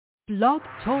Blog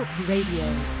Talk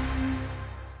Radio.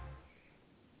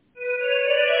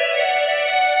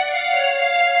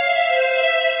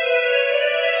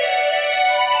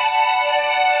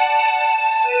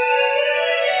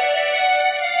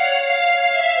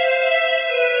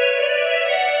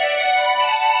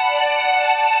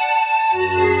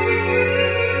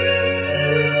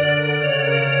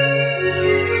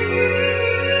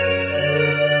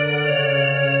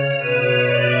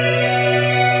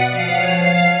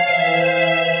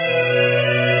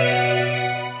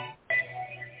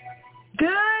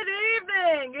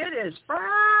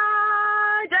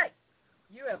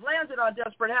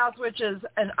 Witches,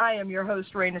 and I am your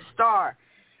host, Raina Starr.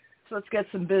 So let's get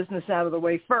some business out of the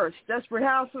way first. Desperate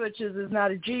House Witches is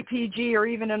not a GPG or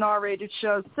even an R-rated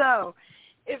show, so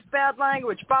if bad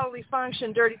language, bodily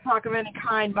function, dirty talk of any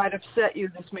kind might upset you,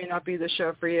 this may not be the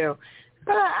show for you.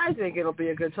 But I think it'll be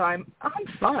a good time. I'm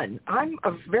fun. I'm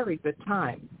a very good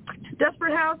time.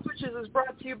 Desperate House Witches is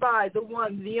brought to you by the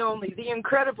one, the only, the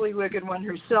incredibly wicked one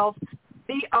herself,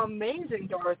 the amazing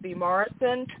Dorothy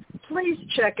Morrison. Please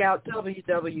check out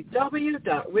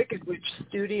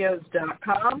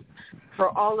www.wickedwitchstudios.com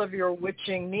for all of your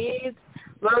witching needs,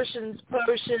 lotions,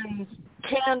 potions,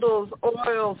 candles,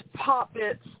 oils, pop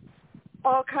bits,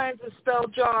 all kinds of spell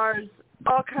jars,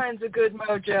 all kinds of good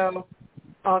mojo,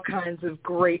 all kinds of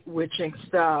great witching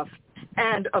stuff.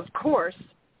 And, of course,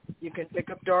 you can pick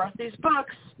up Dorothy's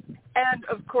books. And,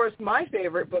 of course, my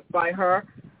favorite book by her,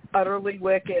 Utterly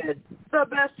Wicked, the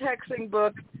best hexing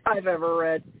book I've ever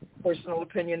read. Personal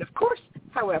opinion, of course,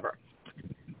 however.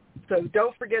 So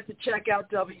don't forget to check out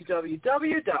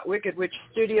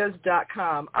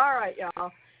www.wickedwitchstudios.com. All right,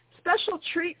 y'all. Special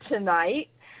treat tonight.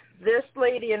 This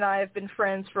lady and I have been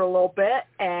friends for a little bit,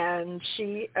 and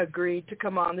she agreed to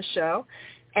come on the show.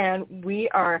 And we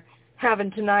are having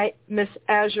tonight Miss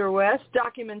Azure West,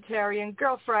 documentarian,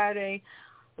 Girl Friday,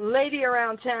 lady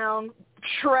around town,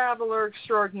 traveler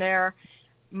extraordinaire,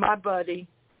 my buddy.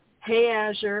 Hey,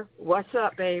 Azure, what's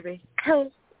up, baby? Hey,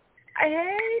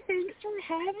 thanks for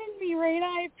having me, Raina.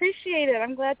 I appreciate it.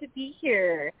 I'm glad to be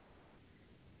here.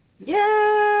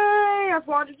 Yay! I've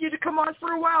wanted you to come on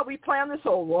for a while. We planned this a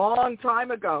long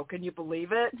time ago. Can you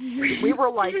believe it? We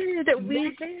were like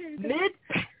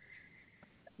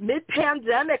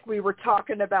mid-pandemic we were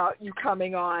talking about you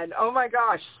coming on. Oh, my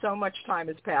gosh, so much time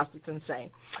has passed. It's insane.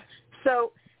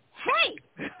 So, hey!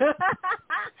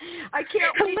 I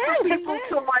can't wait for people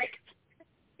to,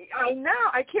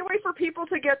 I can't wait for people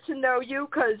to get to know you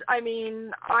because, I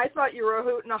mean, I thought you were a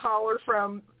hoot and a holler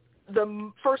from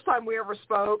the first time we ever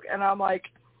spoke, and I'm like,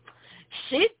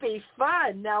 she'd be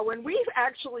fun. Now, when we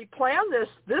actually planned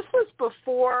this was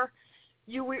before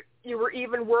you were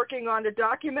even working on a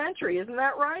documentary. Isn't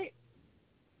that right?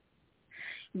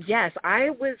 Yes, I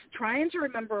was trying to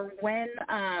remember when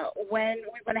we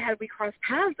went ahead, we crossed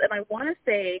paths, and I want to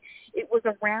say it was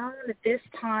around this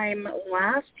time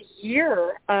last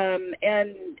year. And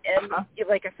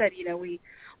like I said, we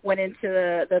went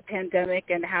into the pandemic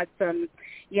and had some,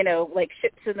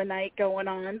 ships in the night going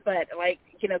on, but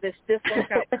this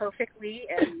worked out perfectly,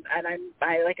 and I'm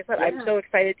so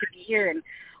excited to be here, and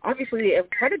obviously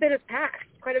quite a bit has passed,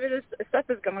 quite a bit of stuff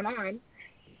has gone on.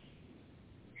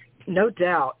 No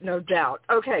doubt.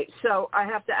 Okay, so I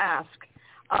have to ask,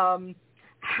 how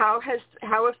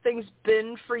have things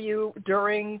been for you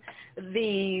during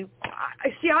I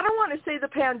don't want to say the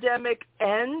pandemic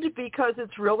end because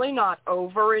it's really not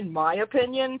over in my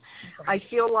opinion. I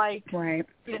feel like, right.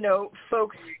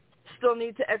 Folks still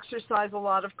need to exercise a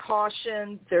lot of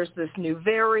caution. There's this new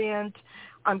variant.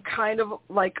 I'm kind of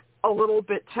like a little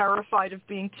bit terrified of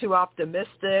being too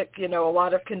optimistic. A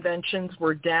lot of conventions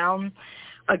were down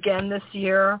again this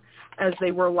year as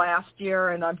they were last year,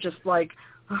 and I'm just like,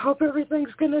 I hope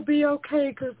everything's going to be okay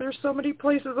because there's so many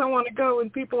places I want to go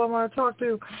and people I want to talk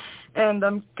to, and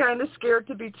I'm kind of scared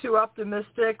to be too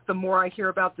optimistic the more I hear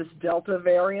about this Delta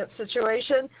variant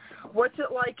situation. What's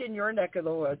it like in your neck of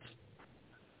the woods?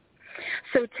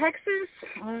 So Texas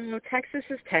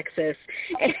is Texas.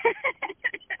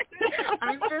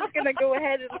 I'm just going to go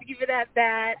ahead and leave it at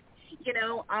that.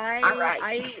 I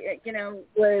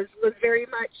was very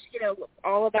much,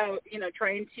 all about,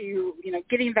 trying to,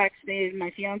 getting vaccinated. My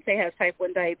fiance has type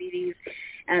 1 diabetes,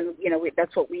 and,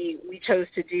 that's what we chose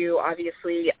to do,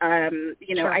 obviously.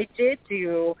 Sure. I did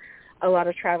do a lot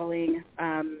of traveling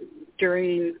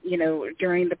during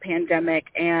the pandemic,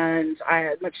 and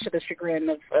much to the chagrin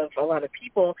of a lot of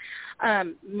people,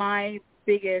 my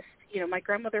biggest, my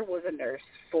grandmother was a nurse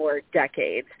for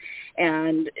decades,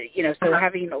 and, so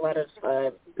having a lot of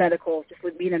medical, just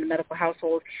being in a medical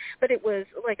household, but it was,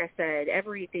 like I said,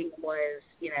 everything was,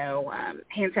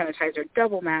 hand sanitizer,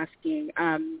 double masking,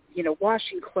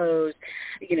 washing clothes,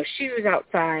 shoes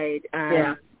outside,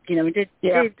 did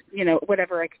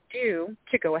whatever I could do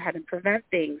to go ahead and prevent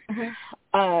things.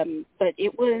 But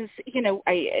it was,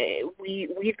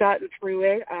 we've gotten through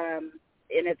it, and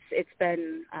it's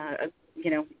been,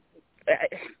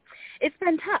 it's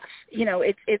been tough.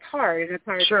 It's hard, and it's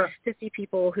hard to see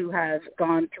people who have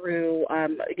gone through,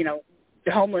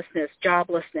 homelessness,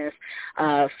 joblessness,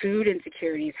 food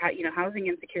insecurities, housing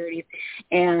insecurities,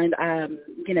 and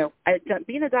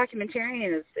being a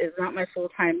documentarian is not my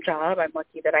full-time job. I'm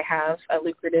lucky that I have a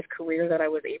lucrative career that I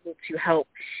was able to help,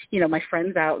 my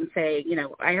friends out and say,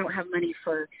 I don't have money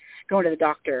for going to the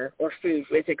doctor or food.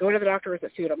 Is it go to the doctor or is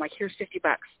it food? I'm like, here's $50.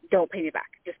 Don't pay me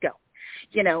back. Just go.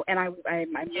 And I'm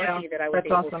lucky that I was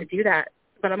able to do that.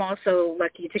 But I'm also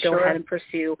lucky to go ahead and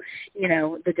pursue,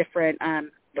 the different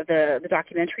the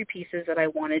documentary pieces that I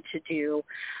wanted to do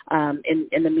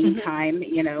in the meantime,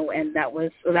 and that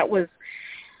was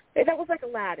like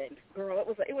Aladdin, girl. It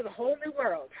was a whole new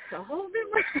world. A whole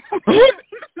new world.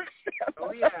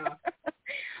 Oh yeah.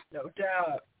 No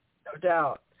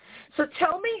doubt. So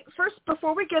tell me first,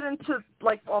 before we get into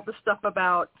like all the stuff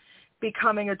about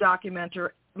becoming a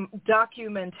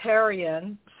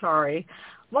documentarian. Sorry,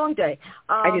 long day.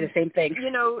 I do the same thing.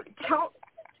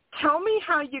 Tell me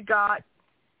how you got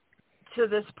to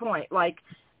this point. Like,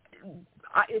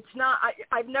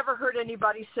 I've never heard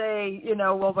anybody say,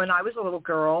 well, when I was a little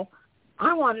girl,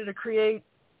 I wanted to create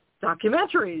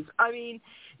documentaries. I mean,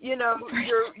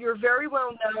 you're very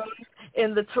well known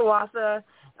in the Tuatha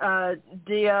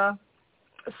Dea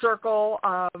circle.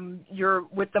 You're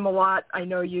with them a lot. I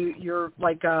know you're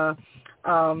like an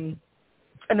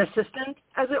assistant,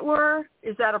 as it were.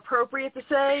 Is that appropriate to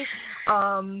say?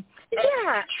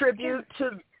 Tribute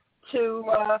to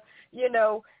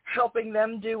helping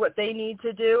them do what they need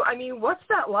to do. I mean, what's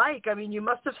that like? I mean, you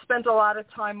must have spent a lot of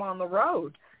time on the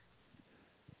road.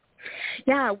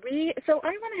 Yeah, so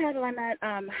I went ahead and I met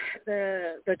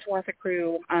the Tuatha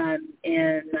crew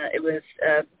it was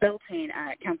Beltane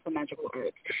at Council Magical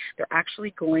Arts. They're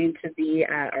actually going to be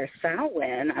at our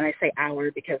Samhain, and I say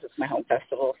our because it's my home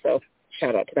festival, so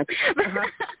shout out to them.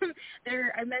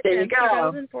 I met them in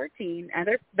 2014 at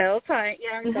their Beltane,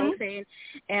 Beltane,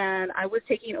 and I was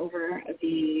taking over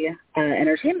the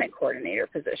entertainment coordinator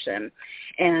position,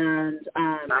 and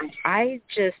I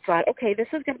just thought, okay, this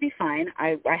is going to be fine.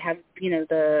 I have,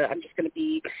 I'm just going to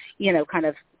be, kind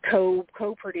of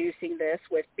co-producing this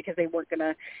because they weren't going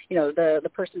to, the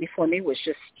person before me was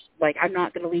just like, I'm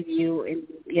not going to leave you in,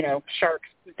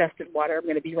 shark-infested water. I'm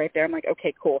going to be right there. I'm like,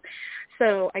 okay, cool.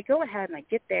 So I go ahead and I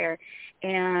get there,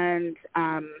 and,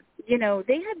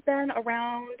 they had been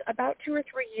around about 2 or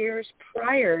 3 years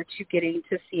prior to getting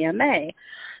to CMA.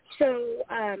 So,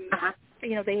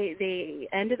 they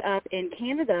ended up in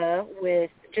Canada with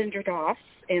Ginger Doss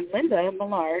and Linda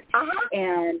Millard,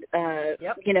 and,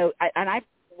 and I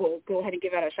will go ahead and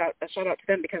give out a shout out to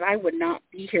them, because I would not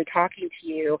be here talking to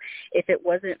you if it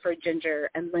wasn't for Ginger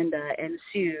and Linda and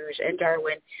Suze and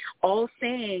Darwin all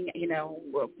saying,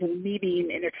 me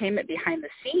being entertainment behind the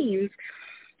scenes.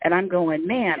 And I'm going,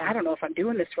 man, I don't know if I'm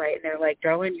doing this right. And they're like,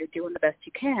 Darwin, you're doing the best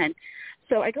you can.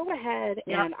 So I go ahead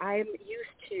and I'm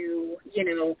used to,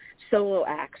 solo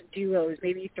acts, duos,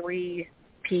 maybe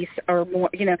 3-piece or more,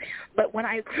 but when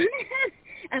I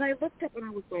and I looked up and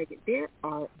I was like, there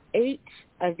are 8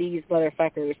 of these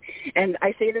motherfuckers. And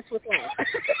I say this with love.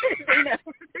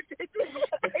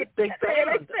 It's a big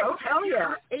band. Oh, hell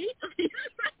yeah. 8 of these.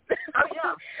 Oh,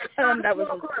 yeah. That was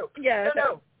a group. Yeah.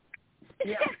 No.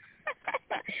 Yeah.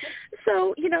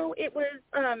 So, it was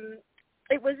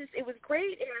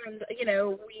great, and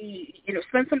we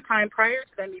spent some time prior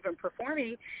to them even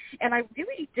performing, and I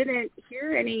really didn't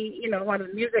hear any a lot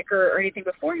of music or anything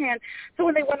beforehand. So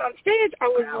when they went on stage, I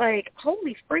was like,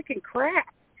 holy freaking crap!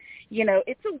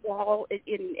 It's a wall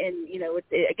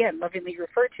again, lovingly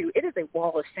referred to. It is a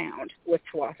wall of sound with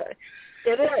Tuatha.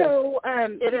 It is. So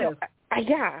it is.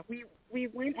 We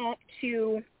went up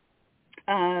to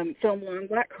film Long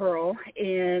Black Curl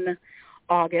in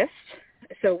August.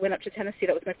 So went up to Tennessee.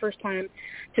 That was my first time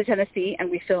to Tennessee, and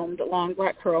we filmed Long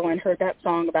Black Curl and heard that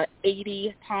song about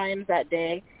 80 times that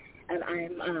day. and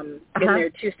I'm in there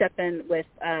two-stepping with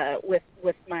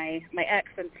my ex,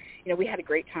 and we had a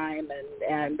great time,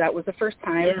 and that was the first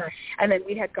time. Yeah. And then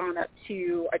we had gone up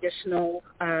to additional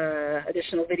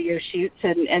video shoots,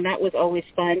 and that was always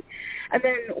fun. And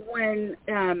then when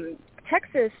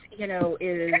Texas,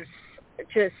 is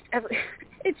just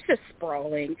it's just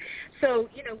sprawling. So,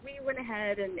 we went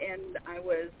ahead and I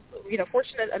was,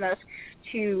 fortunate enough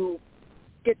to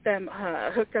get them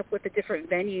hooked up with the different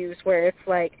venues where it's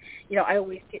like, I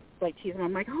always get like teasing.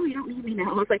 I'm like, oh, you don't need me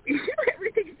now. I was like,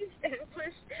 everything's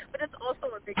established, but it's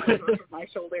also a big burden on my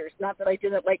shoulders. Not that I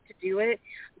didn't like to do it,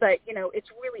 but it's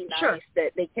really nice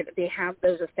that they have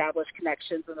those established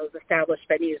connections and those established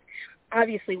venues.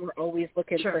 Obviously, we're always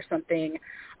looking for something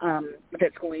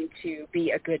that's going to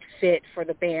be a good fit for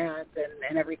the band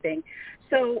and everything.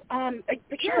 So,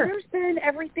 there's been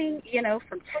everything,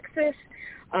 from Texas,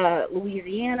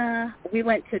 Louisiana. We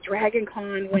went to Dragon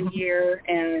Con one year,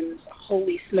 and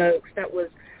holy smokes, that was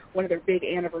one of their big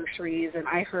anniversaries, and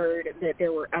I heard that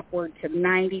there were upward to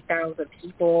 90,000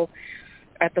 people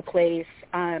at the place.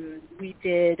 We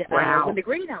did, when the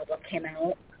Green album came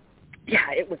out,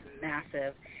 it was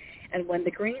massive. And when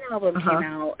the Green album came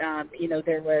out,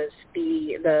 there was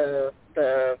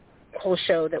the whole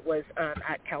show that was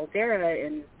at Caldera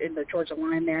in the Georgia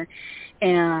line there,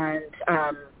 and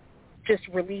just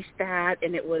released that,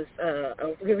 and it was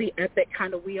a really epic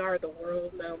kind of We Are the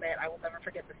World moment. I will never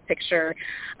forget this picture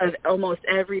of almost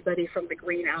everybody from the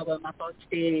Green album up on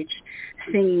stage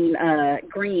singing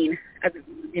Green, and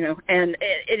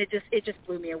it just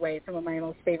blew me away. Some of my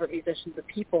most favorite musicians and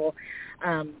people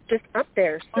just up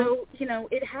there. So,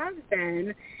 it has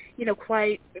been,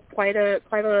 quite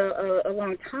a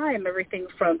long time, everything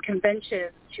from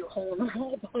conventions to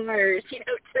hole-in-the-wall bars,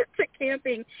 to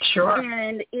camping. Sure.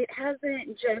 And it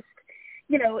hasn't just,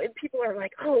 people are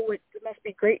like, oh, it must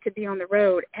be great to be on the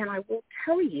road. And I will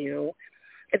tell you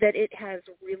that it has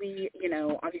really,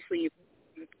 obviously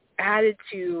added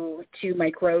to my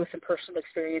growth and personal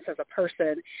experience as a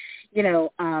person,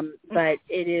 but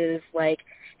it is like,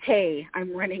 hey,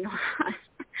 I'm running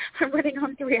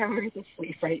on 3 hours of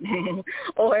sleep right now,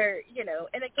 or,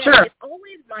 and again, it's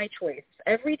always my choice.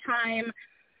 Every time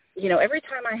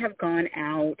I have gone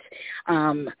out,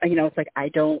 it's like I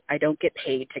don't get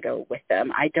paid to go with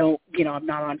them. I don't, I'm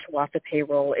not on Tuatha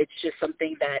payroll. It's just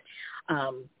something that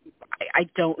I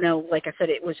don't know. Like I said,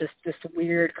 it was just this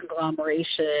weird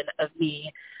conglomeration of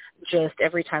me. Just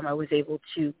every time I was able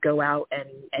to go out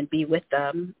and be with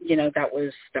them, that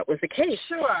was the case.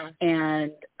 Sure.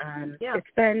 And it's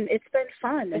been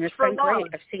fun, and it's been great.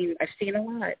 I've seen a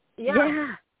lot.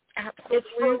 Yeah. Absolutely. It's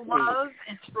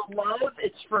for love.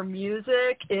 It's for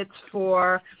music. It's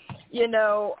for,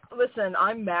 listen,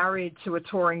 I'm married to a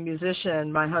touring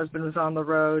musician. My husband was on the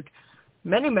road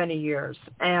many, many years.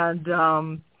 And,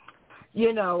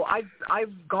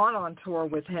 I've gone on tour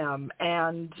with him,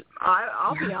 and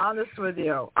I'll be honest with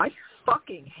you, I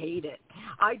fucking hate it.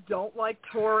 I don't like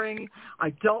touring. I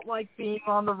don't like being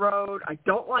on the road. I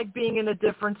don't like being in a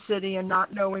different city and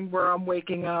not knowing where I'm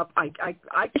waking up. I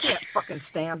can't fucking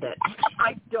stand it.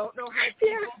 I don't know how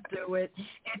people do it.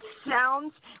 It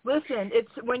sounds,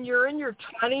 it's when you're in your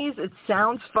 20s, it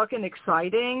sounds fucking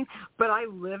exciting, but I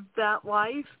lived that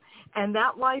life, and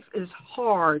that life is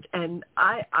hard, and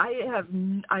I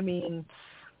mean,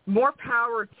 more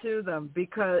power to them,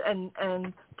 because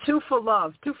and two for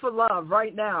love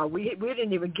right now. We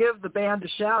didn't even give the band a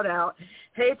shout out.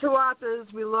 Hey,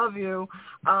 Tuathas, we love you.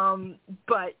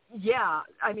 But yeah,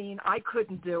 I mean, I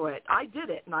couldn't do it. I did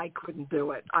it, and I couldn't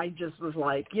do it. I just was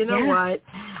like, what?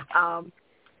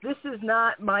 This is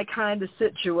not my kind of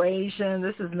situation.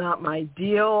 This is not my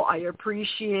deal. I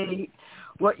appreciate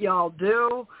what y'all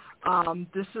do.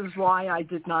 This is why I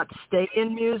did not stay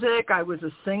in music. I was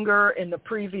a singer in the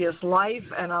previous life,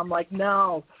 and I'm like,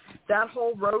 no, that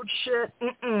whole road shit,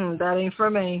 that ain't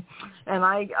for me. And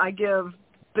I give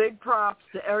big props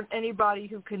to anybody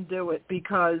who can do it,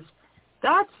 because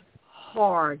that's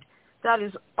hard. That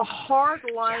is a hard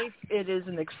life. It is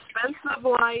an expensive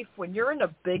life. When you're in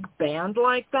a big band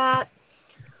like that,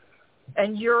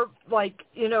 and you're like,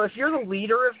 if you're the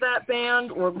leader of that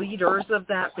band or leaders of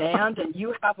that band, and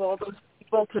you have all those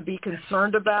people to be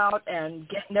concerned about and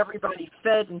getting everybody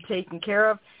fed and taken care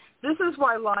of, this is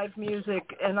why live music,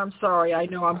 and I'm sorry, I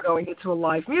know I'm going into a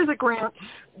live music rant,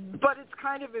 but it's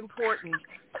kind of important.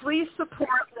 Please support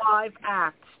live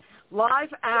acts. Live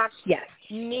acts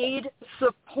need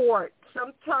support.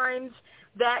 Sometimes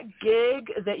that gig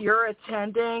that you're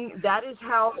attending, that is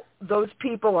how those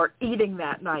people are eating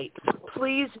that night.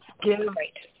 Please give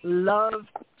love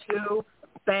to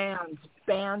bands.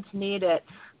 Bands need it.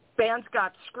 Bands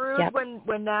got screwed when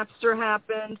Napster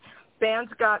happened.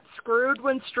 Bands got screwed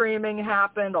when streaming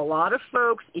happened. A lot of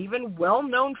folks, even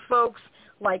well-known folks,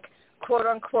 like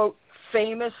quote-unquote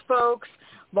famous folks,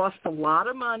 lost a lot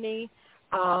of money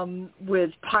with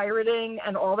pirating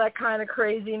and all that kind of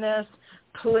craziness.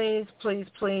 Please, please,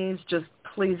 please, just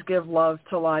please give love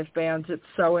to live bands. It's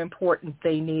so important.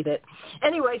 They need it.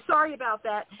 Anyway, sorry about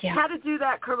that. Had to do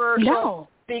that commercial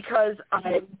because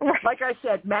I'm, like I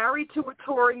said, married to a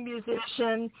touring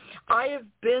musician. I have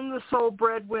been the sole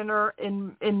breadwinner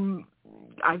in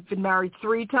I've been married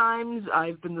 3 times.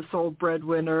 I've been the sole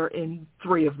breadwinner in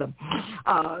 3 of them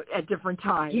at different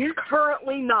times. Yeah.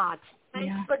 Currently not.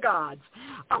 Thanks the gods.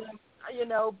 You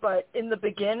know, but in the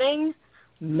beginning,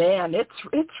 man, it's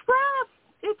rough.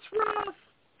 It's rough.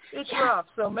 It's rough.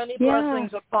 So many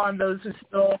blessings upon those who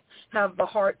still have the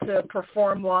heart to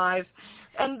perform live.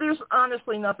 And there's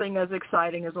honestly nothing as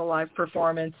exciting as a live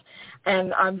performance.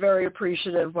 And I'm very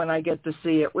appreciative when I get to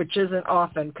see it, which isn't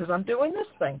often because I'm doing this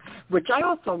thing, which I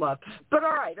also love. But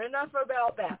all right, enough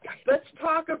about that. Let's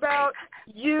talk about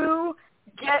you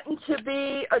getting to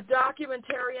be a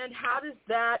documentarian. How does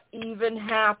that even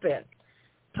happen?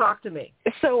 Talk to me.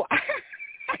 So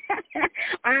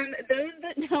those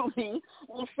that know me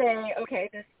will say, okay,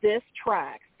 this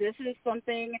tracks. This is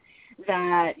something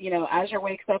that, you know, Azure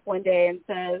wakes up one day and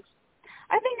says,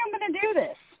 I think I'm going to do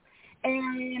this.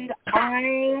 And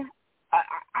I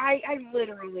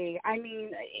literally, I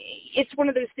mean, it's one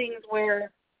of those things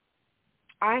where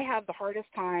I have the hardest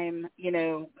time, you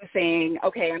know, saying,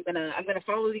 okay, I'm gonna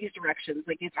follow these directions.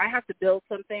 Like if I have to build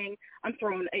something, I'm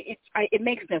thrown. It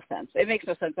makes no sense. It makes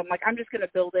no sense. I'm like, I'm just gonna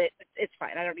build it. It's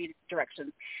fine. I don't need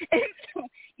directions. And so,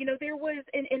 you know, there was,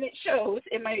 and it shows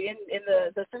in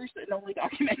the first and only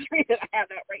documentary that I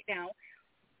have out right now,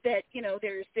 that, you know,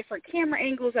 there's different camera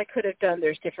angles I could have done.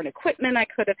 There's different equipment I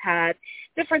could have had,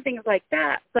 different things like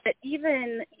that. But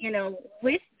even, you know,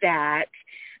 with that,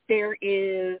 there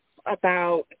is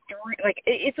about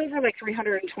it's over like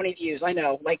 320 views. I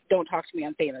know, like, don't talk to me,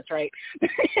 I'm famous, right? You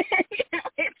know,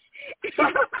 it's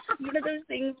one of those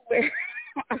things where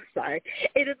I'm sorry.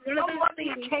 It is one of those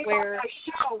things where my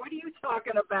show. What are you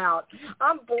talking about?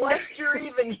 I'm blessed you're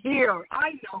even here.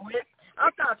 I know it.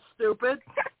 I'm not stupid.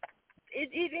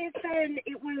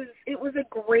 It was a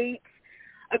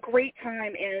great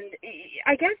time, and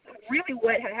I guess really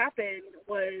what had happened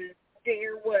was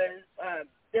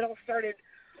it all started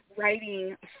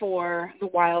writing for the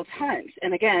Wild Hunt.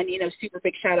 And again, you know, super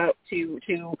big shout out to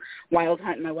Wild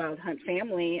Hunt and my Wild Hunt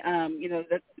family. You know,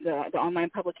 the online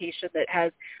publication that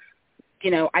has, you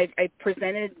know, I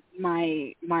presented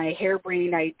my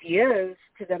harebrained ideas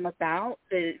to them about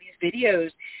these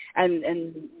videos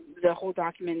and the whole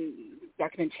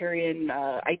documentarian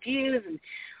ideas and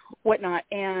whatnot.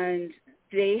 And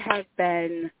they have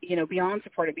been, you know, beyond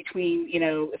supportive between, you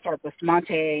know, Sarp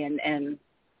Bustamante and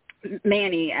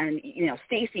Manny and, you know,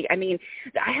 Stacy. I mean,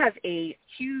 I have a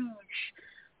huge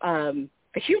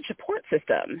support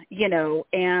system, you know,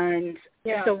 and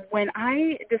so when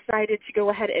I decided to go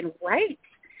ahead and write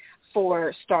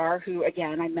for Star, who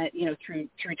again I met, you know, through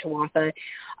Tawatha,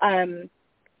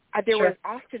 there was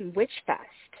Austin Witch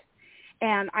Fest,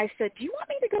 and I said, do you want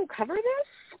me to go cover this?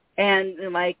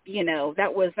 And like, you know,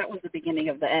 that was the beginning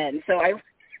of the end. So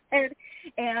and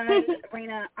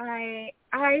Raina,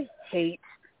 I hate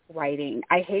writing.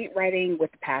 I hate writing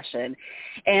with passion.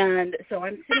 And so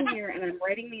I'm sitting here and I'm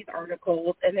writing these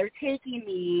articles, and they're taking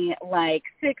me like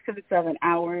 6 and 7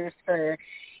 hours for,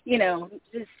 you know,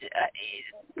 just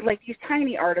like these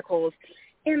tiny articles.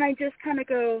 And I just kind of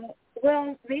go,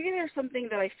 well, maybe there's something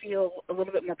that I feel a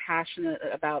little bit more passionate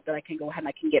about that I can go ahead and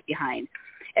I can get behind.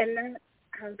 And that's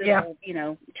how this whole, you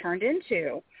know, turned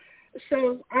into.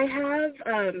 So I have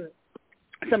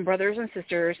some brothers and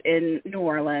sisters in New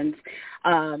Orleans,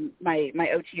 my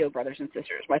OTO brothers and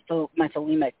sisters, my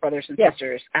Thelemic brothers and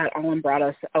sisters at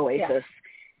Bubastis Oasis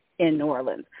in New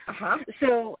Orleans.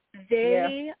 So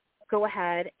they go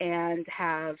ahead and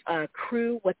have a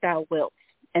Krewe What Thou Wilt,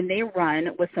 and they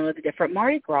run with some of the different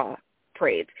Mardi Gras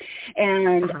parades.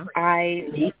 And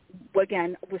I,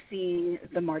 again, was seeing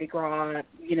the Mardi Gras,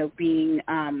 you know, being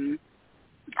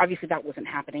obviously that wasn't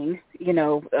happening, you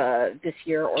know, this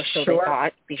year or so they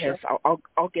thought, because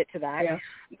I'll get to that. Yeah.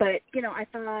 But, you know, I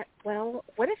thought, well,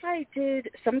 what if I did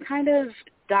some kind of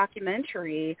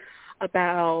documentary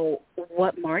about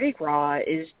what Mardi Gras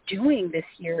is doing this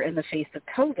year in the face of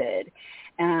COVID?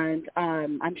 And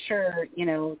I'm sure, you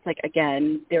know, it's like,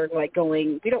 again, they're like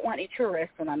going, we don't want any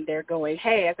tourists, and I'm there going,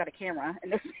 hey, I've got a camera.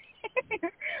 And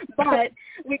but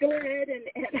we go ahead and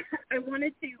I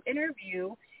wanted to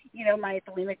interview, you know, my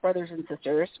Thelemic brothers and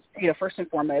sisters, you know, first and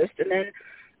foremost, and then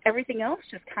everything else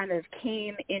just kind of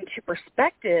came into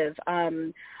perspective.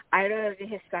 Ida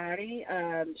Vihistari,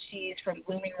 she's from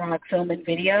Blooming Rock Film and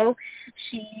Video.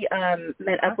 She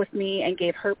met up with me and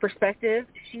gave her perspective.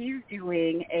 She's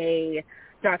doing a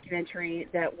documentary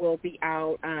that will be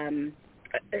out,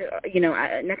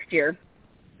 next year,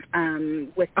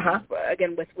 with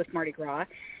Mardi Gras.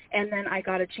 And then I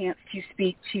got a chance to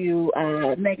speak to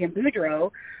Megan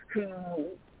Boudreau, who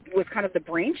was kind of the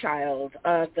brainchild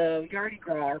of the Mardi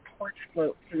Gras or porch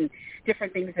floats and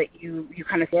different things that you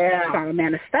kind of saw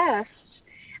manifest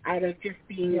out of just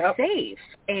being safe.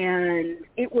 And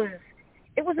it was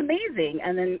amazing.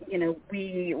 And then,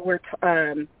 we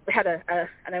had and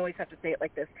I always have to say it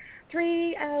like this,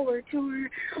 3-hour tour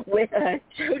with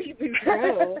Jody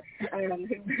Boudreau, who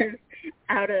was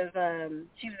out of,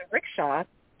 she was a rickshaw.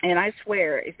 And I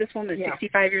swear, if this woman is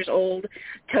 65 years old,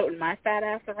 toting my fat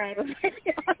ass around with my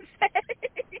fiance,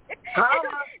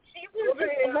 she was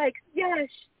just like,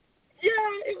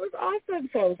 it was awesome.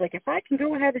 So I was like, if I can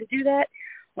go ahead and do that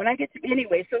when I get to,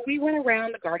 anyway. So we went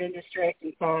around the Garden District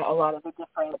and saw a lot of the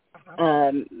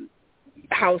different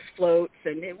house floats,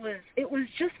 and it was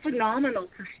just phenomenal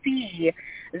to see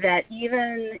that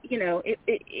even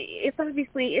it's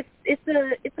obviously it's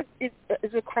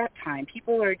a crap time.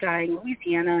 People are dying.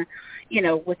 Louisiana,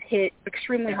 was hit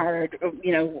extremely hard.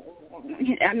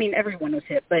 I mean everyone was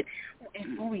hit, but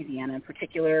in Louisiana in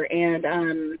particular,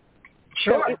 and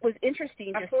so it was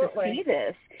interesting just to see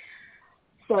this.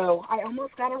 So I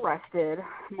almost got arrested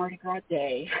Mardi Gras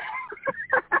Day.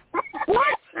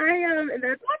 What? And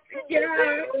that's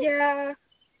yeah.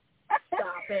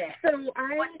 Stop it. So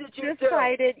I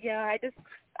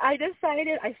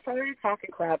decided, I started talking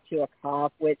crap to a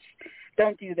cop, which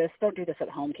don't do this at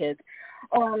home, kids.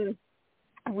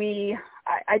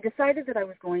 I decided that I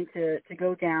was going to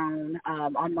go down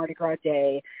on Mardi Gras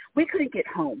Day. We couldn't get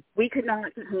home. We could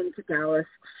not get home to Dallas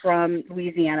from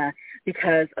Louisiana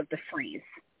because of the freeze.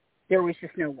 There was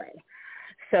just no way.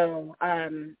 So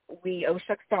we, oh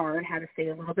shucks darn, had to stay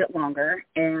a little bit longer,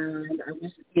 and I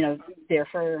was, there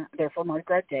for Mardi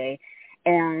Gras Day.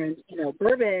 And,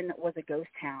 Bourbon was a ghost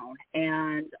town,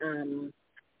 and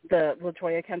the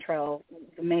LaToya Cantrell,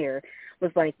 the mayor,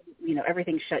 was like,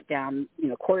 everything's shut down,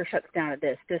 quarter shuts down at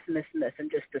this, and this, and this,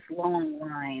 and just this long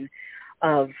line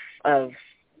of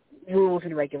rules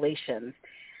and regulations.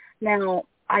 Now,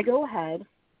 I go ahead,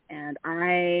 and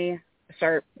I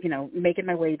start, making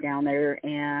my way down there,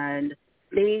 and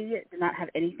they did not have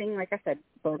anything. Like I said,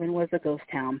 Bourbon was a ghost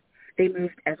town. They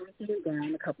moved everything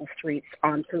down a couple streets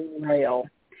onto rail.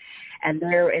 And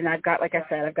I've got, like I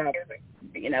said, I've got,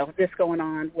 this going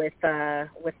on with the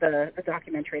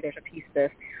documentary. There's a piece of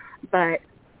this. But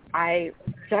I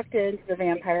ducked into the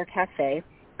Vampire Cafe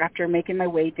after making my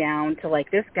way down to,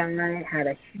 like, this guy had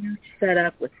a huge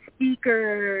setup with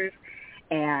speakers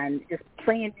and just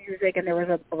playing music, and there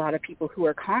was a lot of people who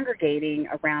were congregating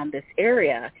around this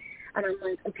area. And I'm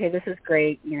like, okay, this is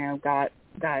great, got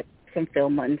some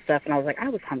film and stuff, and I was like, I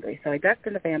was hungry. So I ducked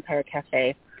in the Vampire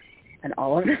Cafe, and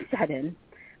all of a sudden,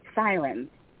 sirens,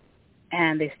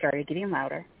 and they started getting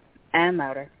louder and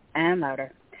louder and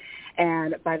louder.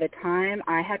 And by the time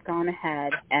I had gone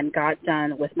ahead and got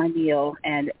done with my meal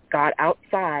and got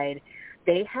outside,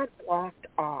 they had blocked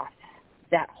off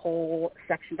that whole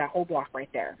section, that whole block right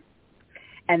there.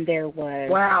 And there was,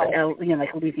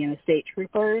 like Louisiana State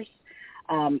Troopers,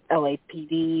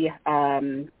 LAPD,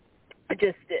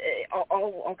 just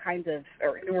all kinds of,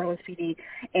 or New Orleans PD,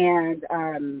 and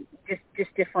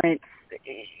just different,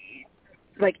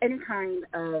 like any kind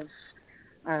of,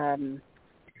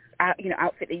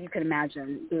 outfit that you can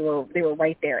imagine. They were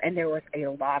right there, and there was a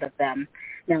lot of them.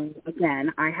 Now,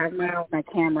 again, I have my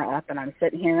camera up, and I'm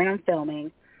sitting here and I'm filming.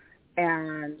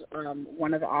 And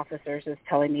one of the officers is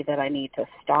telling me that I need to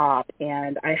stop,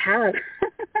 and I have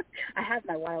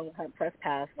my wild hunt press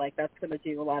pass, like that's going to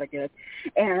do a lot of good.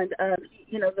 And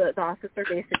the officer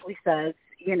basically says,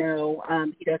 he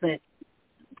doesn't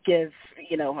give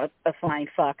a flying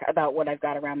fuck about what I've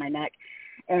got around my neck,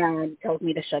 and tells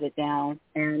me to shut it down.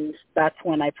 And that's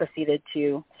when I proceeded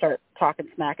to start talking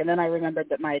smack. And then I remembered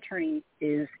that my attorney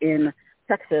is in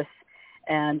Texas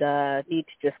and need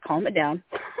to just calm it down.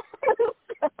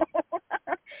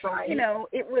 Right.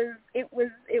 It was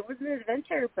an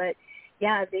adventure, but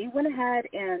yeah, they went ahead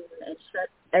and shut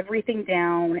everything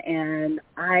down, and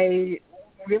I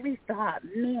really thought,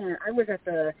 man, I was at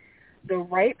the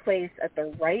right place at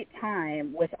the right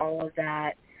time with all of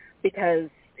that, because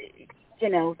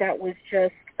that was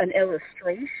just an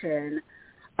illustration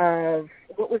of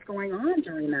what was going on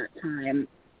during that time.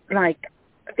 Like,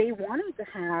 they wanted to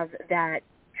have that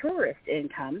tourist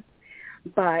income,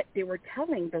 but they were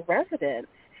telling the residents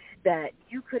that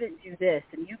you couldn't do this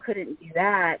and you couldn't do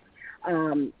that.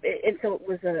 And so it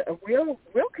was a real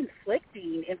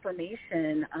conflicting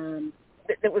information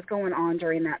that was going on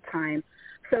during that time.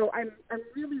 So I'm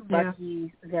really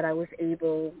lucky that I was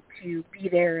able to be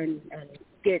there and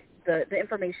get the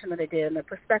information that I did and the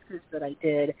perspectives that I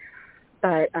did.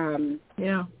 But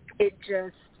it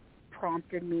just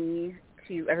prompted me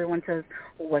to, everyone says,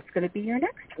 well, what's going to be your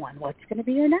next one? What's going to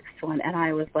be your next one? And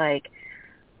I was like,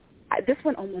 this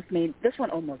one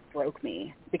almost broke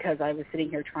me because I was sitting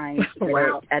here trying to get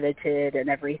it edited and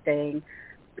everything.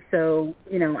 So,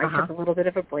 I took a little bit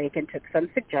of a break and took some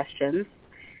suggestions.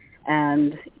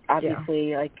 And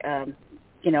obviously, I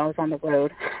was on the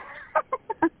road.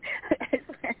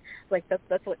 Like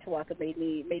that's what Chihuahua made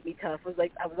me tough. Was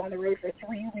like I was on the road for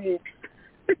 3 weeks,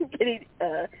 getting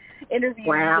interviews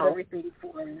and everything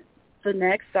for the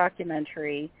next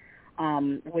documentary,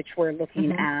 which we're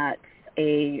looking at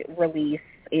a release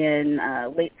in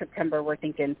late September. We're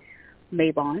thinking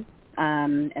Mayhem,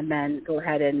 and then go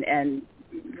ahead and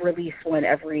release one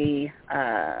every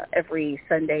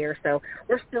Sunday or so.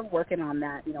 We're still working on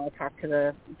that. I'll talk to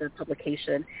the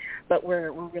publication, but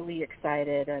we're really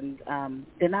excited. And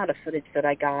the amount of footage that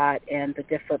I got and the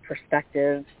different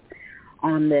perspectives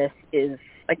on this is,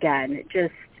 again,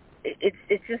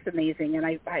 it's just amazing. And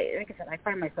I like I said, I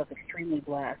find myself extremely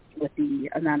blessed with the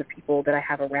amount of people that I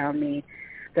have around me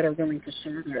that are willing to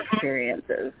share their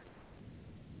experiences.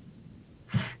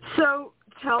 So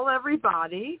tell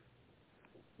everybody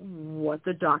what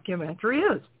the documentary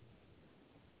is.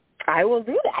 I will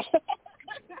do that.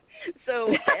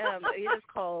 So it is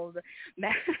called,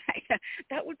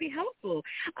 that would be helpful.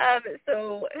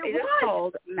 So it is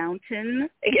called Mountain.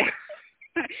 Yeah.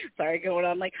 Sorry, going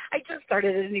on. Like, I just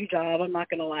started a new job. I'm not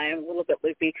going to lie. I'm a little bit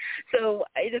loopy. So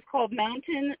it is called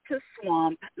Mountain to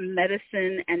Swamp,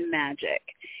 Medicine and Magic.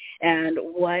 And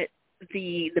what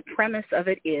the premise of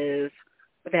it is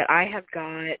that I have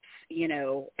got,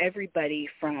 everybody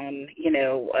from,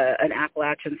 an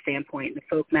Appalachian standpoint, the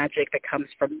folk magic that comes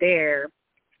from there,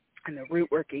 and the root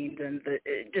workings and the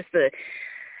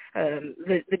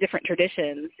different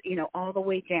traditions, all the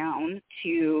way down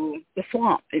to the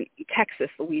swamp in Texas,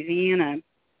 Louisiana.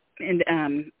 And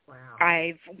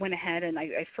I went ahead and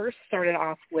I first started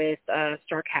off with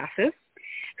Star Cassis,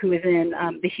 who is in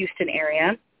the Houston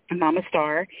area, Mama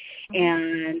Star,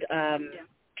 and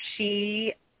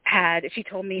she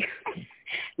told me,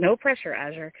 no pressure,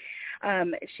 Azure.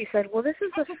 She said, well, this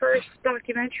is the first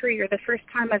documentary or the first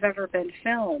time I've ever been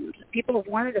filmed. People have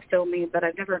wanted to film me, but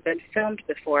I've never been filmed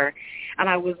before. And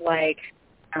I was like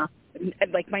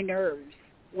my nerves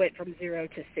went from 0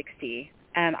 to 60.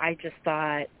 And I just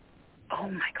thought, oh,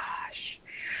 my gosh.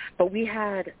 But we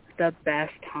had the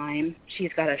best time.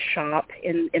 She's got a shop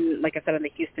in like I said, in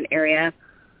the Houston area.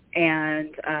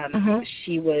 And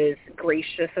she was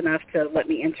gracious enough to let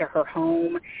me into her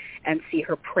home and see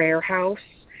her prayer house.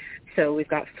 So we've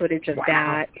got footage of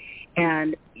that.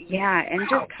 And,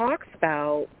 just talks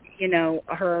about,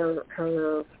 her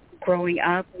growing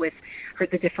up with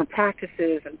the different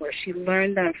practices and where she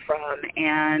learned them from.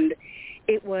 And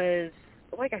it was,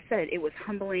 like I said, it was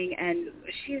humbling. And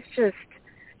she's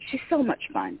so much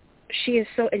fun. She's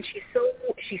so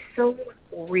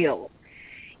real.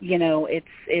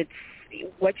 It's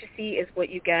what you see is what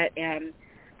you get, and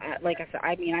like I said,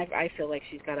 I feel like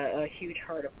she's got a huge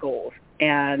heart of gold,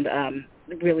 and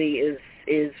really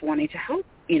is wanting to help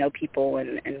people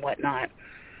and whatnot.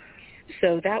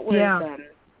 So that was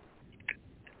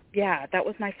that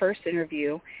was my first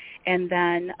interview, and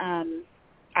then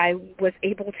I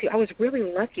was really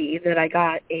lucky that I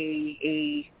got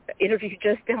a interview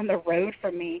just down the road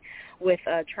from me with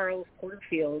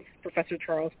Professor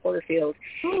Charles Porterfield,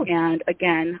 and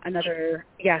again, another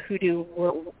hoodoo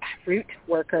root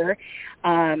worker,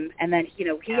 and then he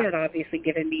had obviously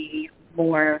given me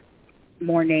more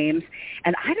names,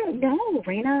 and I don't know,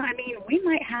 Raina, we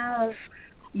might have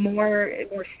more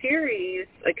series,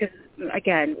 because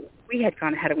again, we had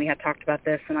gone ahead and we had talked about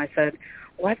this, and I said,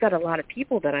 well, I've got a lot of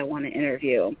people that I want to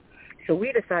interview. So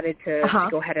we decided to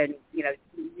go ahead and,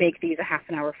 make these a half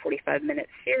an hour, 45-minute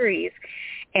series.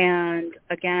 And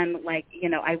again, I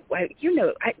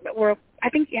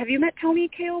think, have you met Tony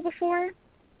Kale before?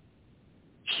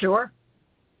 Sure.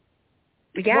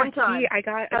 Yeah, one time. I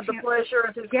had the pleasure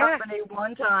of his company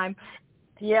one time.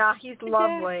 Yeah, he's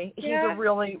lovely. He's a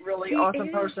really, really awesome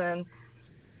person.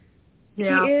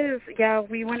 Yeah. He is. Yeah,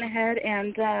 we went ahead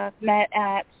and met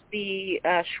at the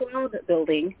Schwab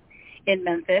building in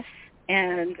Memphis,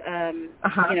 and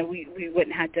we went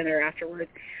and had dinner afterwards.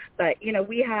 But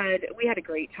we had a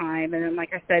great time, and then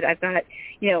like I said, I've got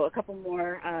a couple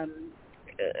more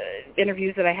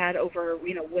interviews that I had over,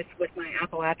 with my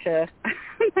Appalachia,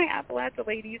 my Appalachia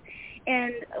ladies.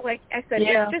 And like I said,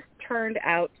 it just turned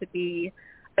out to be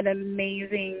an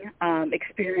amazing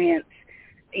experience,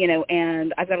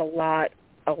 and I've got a lot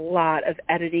of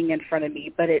editing in front of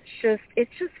me, but it's just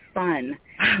fun,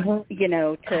 to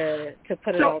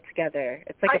put it all together.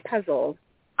 It's like a puzzle.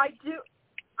 I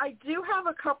do have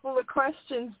a couple of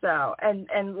questions though,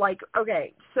 and like,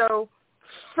 okay, so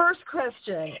first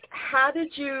question, how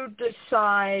did you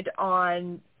decide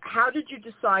on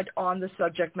the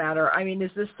subject matter? I mean,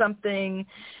 is this something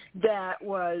that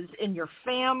was in your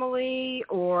family,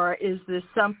 or is this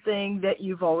something that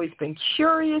you've always been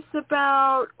curious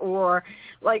about, or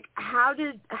like how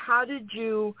did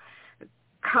you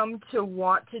come to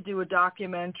want to do a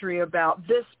documentary about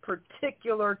this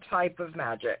particular type of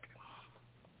magic?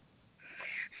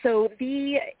 So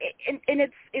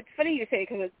it's funny you say,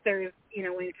 because there's,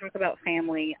 when you talk about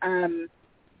family, and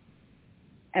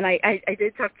I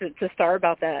did talk to Star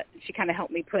about that. She kind of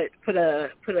helped me put a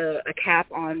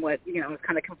cap on what, I was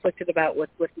kind of conflicted about with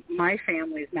my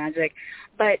family's magic.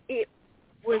 But it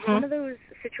was one of those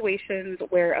situations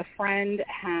where a friend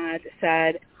had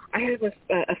said, I have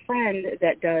a friend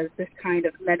that does this kind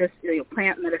of medicine,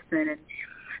 plant medicine and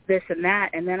this and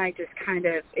that, and then I just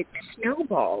it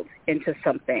snowballed into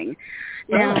something.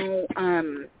 Now,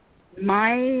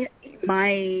 my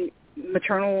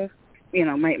maternal,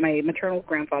 my maternal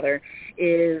grandfather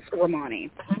is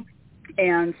Romani,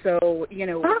 and so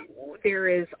there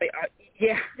is,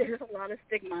 there's a lot of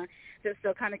stigma that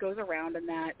still kind of goes around in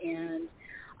that, and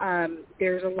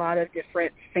there's a lot of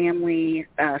different family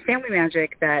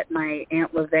magic that my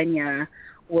Aunt Lavinia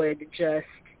would just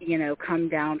come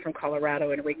down from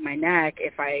Colorado and wring my neck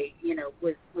if I,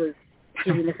 was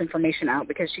giving this information out,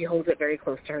 because she holds it very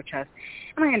close to her chest.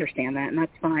 And I understand that, and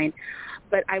that's fine.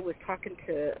 But I was talking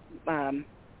to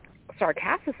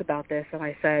Sarcassus about this, and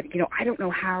I said, I don't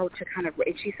know how to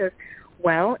and she says,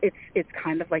 well, it's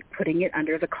kind of like putting it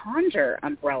under the conjure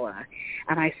umbrella.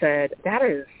 And I said, that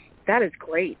is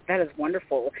great. That is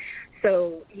wonderful.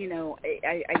 So,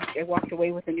 I walked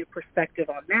away with a new perspective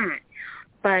on that.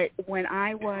 But when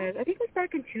I think it was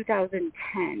back in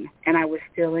 2010, and I was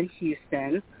still in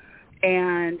Houston,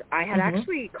 and I had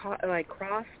actually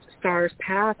crossed Star's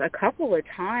path a couple of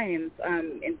times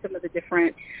in some of the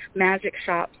different magic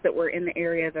shops that were in the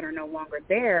area that are no longer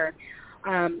there.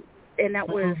 And that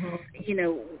was,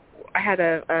 I had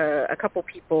a couple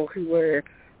people who were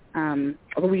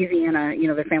Louisiana,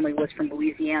 their family was from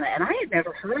Louisiana, and I had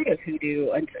never heard of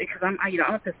hoodoo because I'm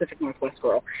a Pacific Northwest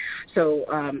girl. So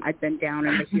I'd been down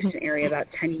in the Houston area about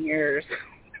 10 years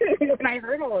when I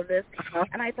heard all of this,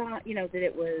 and I thought, that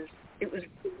it was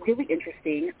really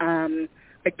interesting.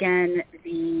 Again,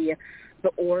 the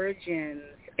origins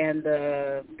and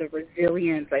the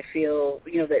resilience, I feel,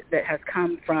 that has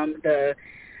come from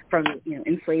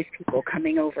enslaved people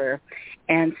coming over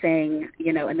and saying,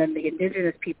 and then the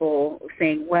indigenous people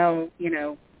saying, well,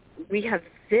 we have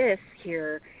this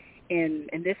here in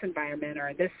this environment or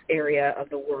in this area of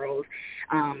the world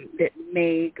that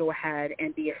may go ahead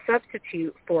and be a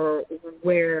substitute for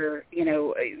where,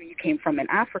 you came from in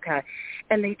Africa.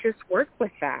 And they just worked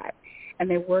with that. And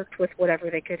they worked with whatever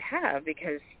they could have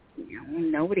because,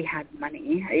 nobody had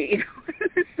money,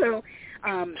 So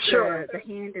sure. the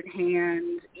hand in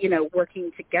hand,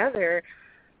 working together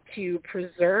to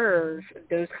preserve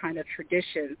those kind of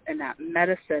traditions and that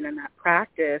medicine and that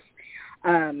practice,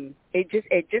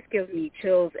 it just gives me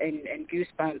chills and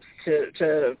goosebumps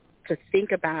to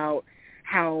think about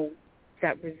how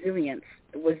that resilience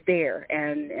was there,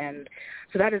 and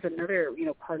so that is another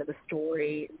part of the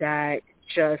story that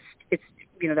just it's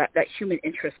that human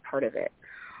interest part of it,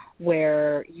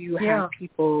 where you have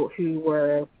people who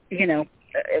were when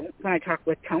I talked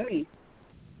with Tony,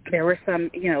 there were some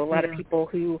a lot of people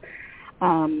who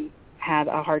had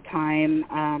a hard time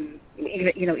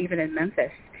even in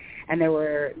Memphis, and there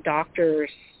were doctors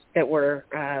that were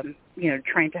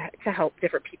trying to help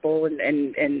different people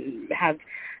and have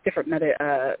different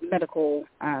medical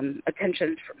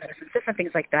attention for medicine, different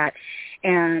things like that.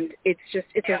 And it's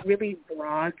a really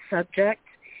broad subject,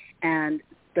 and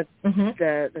the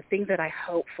thing that I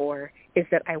hope for is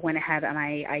that I went ahead and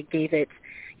I gave it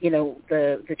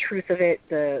the truth of it,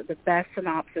 the best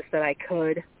synopsis that I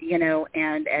could,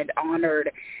 and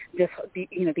honored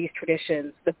these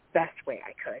traditions the best way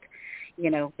I could,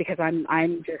 because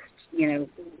I'm just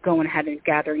going ahead and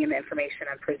gathering in the information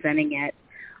and presenting it,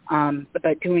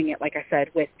 but doing it, like I said,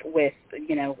 with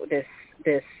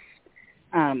this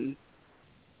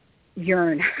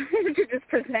yearn to just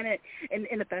present it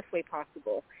in the best way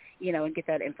possible, and get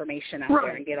that information out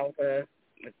there and get all the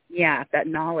that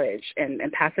knowledge and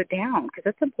pass it down, because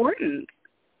it's important.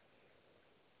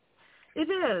 It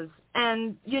is.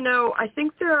 And, I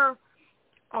think there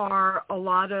are a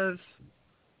lot of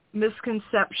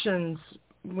misconceptions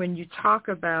when you talk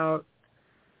about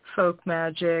folk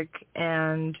magic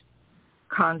and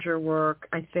conjure work.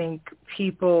 I think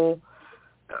people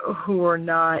who are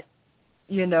not,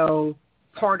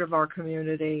 part of our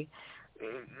community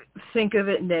think of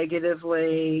it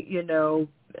negatively,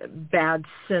 bad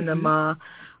cinema,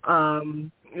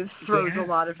 throws a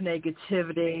lot of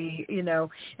negativity,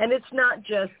 and it's not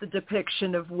just the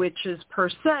depiction of witches per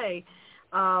se.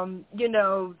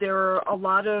 There are a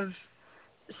lot of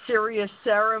serious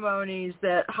ceremonies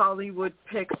that Hollywood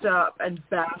picks up and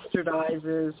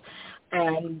bastardizes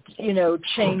and,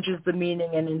 changes the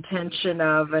meaning and intention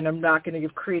of, and I'm not going to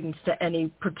give credence to any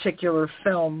particular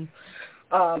film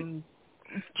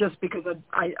just because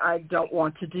I don't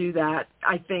want to do that.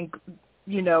 I think,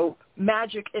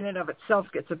 magic in and of itself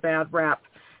gets a bad rap.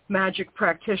 Magic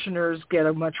practitioners get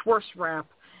a much worse rap.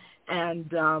 And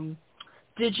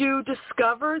did you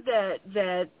discover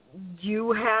that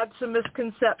you had some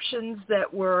misconceptions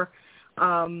that were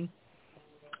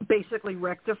basically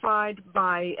rectified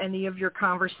by any of your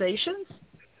conversations?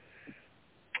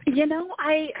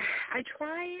 I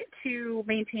try to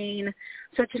maintain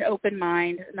such an open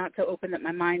mind, not so open that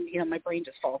my mind, my brain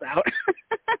just falls out.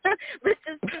 But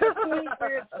just to the point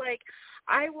where it's like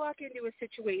I walk into a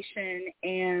situation,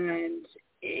 and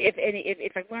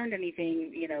if I've learned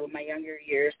anything, in my younger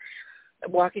years,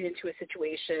 walking into a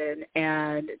situation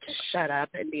and just shut up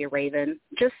and be a raven,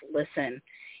 just listen.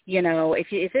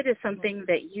 If it is something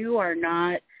that you are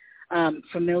not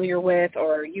familiar with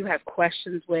or you have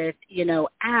questions with,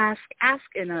 ask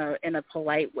in a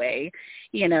polite way,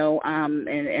 and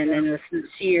in a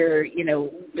sincere,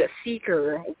 the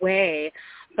seeker way.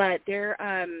 But there,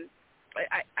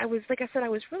 I was, like I said, I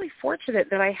was really fortunate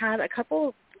that I had a couple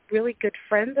of really good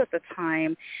friends at the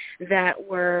time that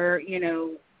were,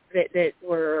 that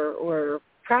were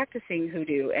practicing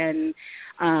hoodoo and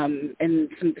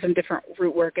some different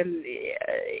root work, and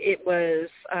it was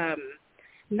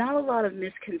not a lot of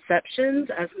misconceptions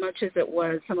as much as it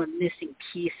was some of missing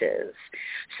pieces.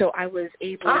 So I was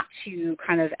able to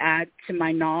kind of add to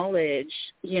my knowledge,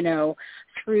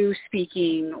 through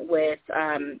speaking with,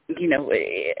 and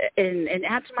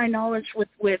add to my knowledge with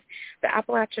the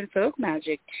Appalachian folk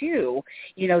magic too.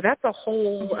 That's a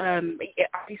whole,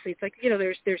 obviously it's like,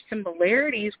 there's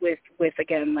similarities with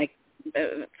again, like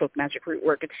folk magic root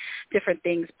work and different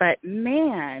things, but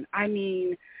man, I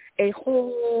mean, a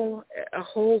whole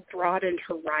broadened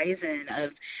horizon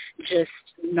of just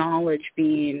knowledge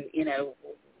being,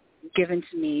 given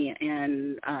to me,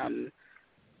 and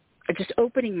just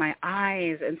opening my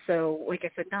eyes. And so, like I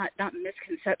said, not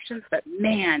misconceptions, but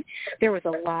man, there was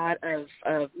a lot of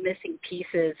missing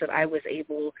pieces that I was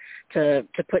able to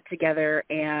put together,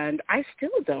 and I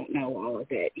still don't know all of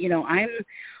it.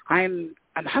 I'm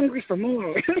hungry for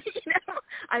more.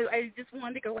 I just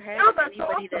wanted to go ahead and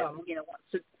anybody awesome.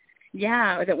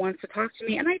 that wants to talk to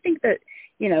me. And I think that,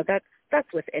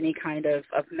 that's with any kind of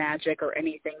magic or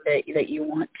anything that you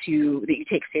want to, that you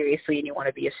take seriously and you want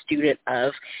to be a student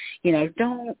of,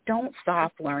 don't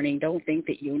stop learning. Don't think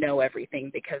that you know everything,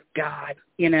 because God,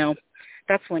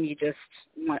 that's when you just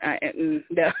want,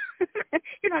 no,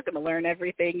 you're not going to learn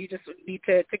everything. You just need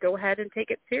to go ahead and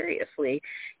take it seriously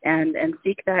and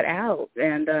seek that out.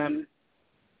 And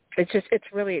it's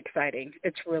really exciting.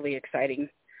 It's really exciting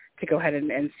to go ahead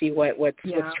and see what's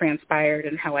transpired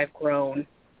and how I've grown.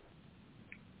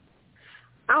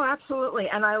 Oh, absolutely.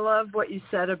 And I love what you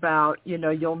said about,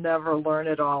 you'll never learn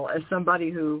it all. As somebody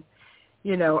who,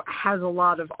 has a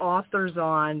lot of authors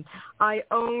on, I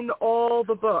own all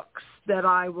the books that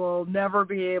I will never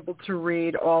be able to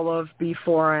read all of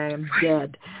before I am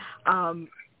dead.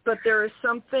 But there is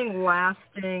something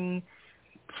lasting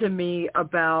to me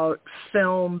about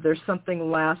film. There's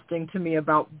something lasting to me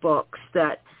about books,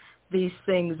 that these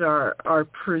things are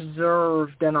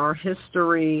preserved and our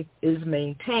history is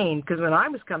maintained. Because when I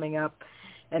was coming up,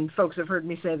 and folks have heard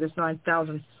me say this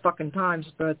 9,000 fucking times,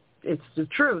 but it's the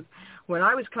truth. When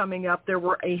I was coming up, there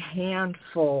were a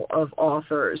handful of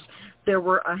authors. There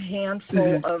were a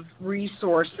handful of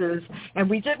resources, and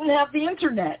we didn't have the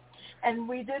internet. And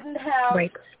we didn't have,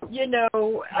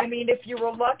 if you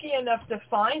were lucky enough to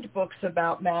find books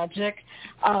about magic,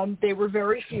 they were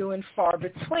very few and far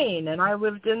between. And I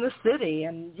lived in the city,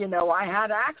 and, I had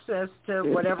access to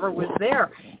whatever was there.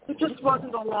 There just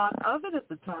wasn't a lot of it at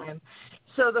the time.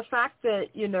 So the fact that,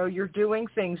 you're doing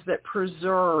things that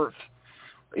preserve,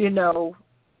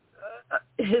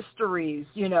 histories,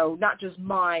 not just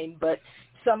mine, but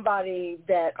somebody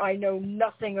that I know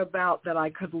nothing about that I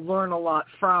could learn a lot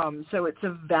from. So it's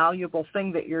a valuable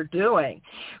thing that you're doing.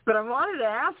 But I wanted to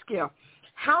ask you,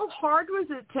 how hard was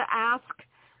it to ask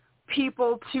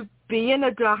people to be in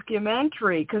a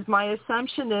documentary? Because my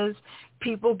assumption is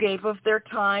people gave of their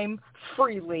time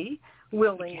freely,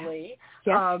 willingly.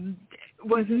 Yeah.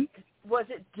 Was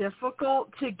it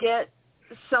difficult to get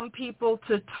some people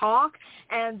to talk?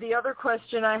 And the other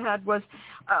question I had was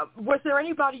there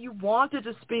anybody you wanted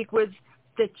to speak with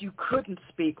that you couldn't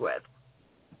speak with?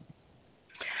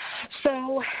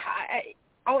 So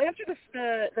I'll answer the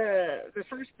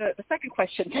second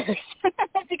question first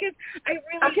because I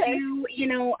really do. You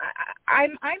know,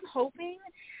 I'm hoping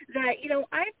that, you know,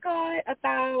 I've got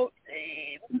about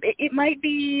it might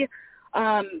be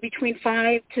between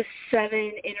 5 to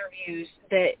 7 interviews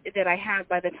that I have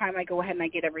by the time I go ahead and I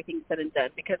get everything said and done,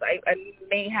 because I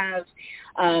may have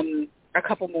a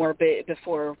couple more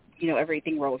before, you know,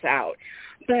 everything rolls out.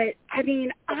 But I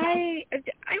mean, I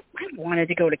wanted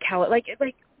to go to Cal, like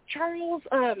Charles,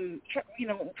 you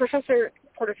know, Professor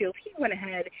Porterfield, he went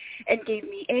ahead and gave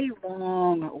me a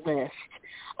long list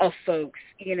of folks,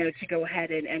 you know, to go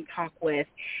ahead and talk with.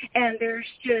 And there's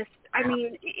just, I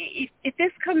mean, if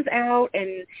this comes out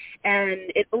and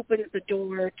it opens the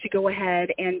door to go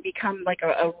ahead and become like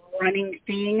a running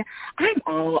thing, I'm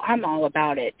all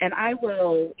about it. And I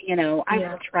will, you know, I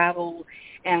will travel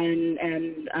and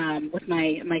with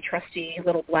my trusty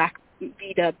little black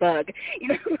Vita bug, you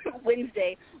know,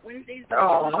 Wednesday's through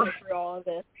all of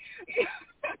this.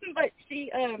 But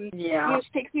she you know,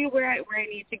 she takes me where I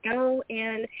need to go.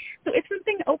 And so if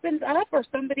something opens up or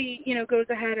somebody, you know, goes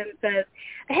ahead and says,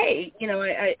 hey, you know,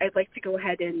 I'd like to go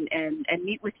ahead and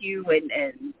meet with you and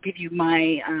give you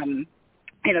my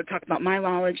you know, talk about my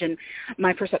knowledge and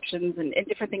my perceptions and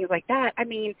different things like that. I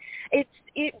mean, it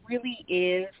really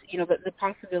is, you know, the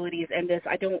possibilities end this.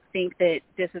 I don't think that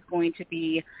this is going to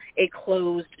be a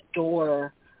closed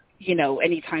door, you know,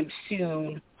 anytime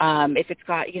soon. If it's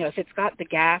got the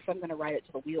gas, I'm going to ride it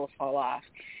till the wheels fall off.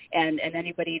 And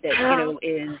anybody that, you know,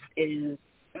 is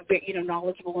you know,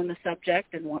 knowledgeable in the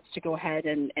subject and wants to go ahead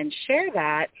and share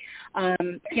that,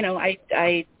 you know,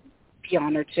 I'd be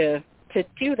honored to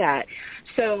do that.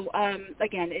 So,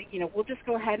 again, you know, we'll just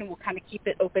go ahead and we'll kind of keep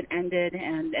it open-ended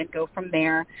and go from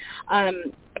there.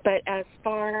 But as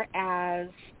far as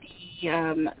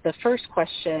the first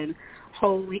question,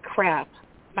 holy crap,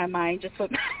 my mind just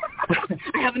went,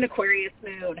 I have an Aquarius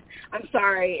moon. I'm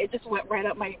sorry. It just went right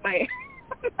up my head.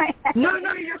 No,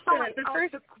 you're fine.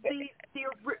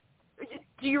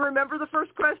 Do you remember the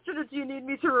first question, or do you need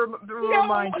me to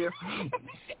remind you?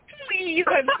 Please,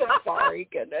 I'm so sorry,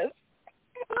 goodness.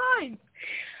 Fine.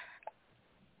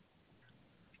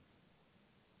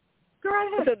 Go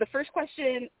ahead. So the first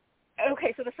question I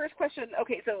answered the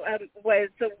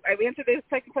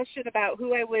second question about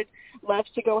who I would love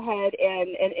to go ahead and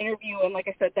interview, and like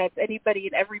I said, that's anybody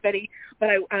and everybody.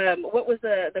 But what was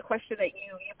the question that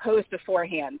you posed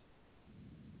beforehand?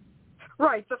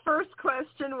 Right. The first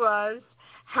question was,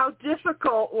 how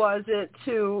difficult was it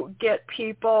to get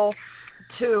people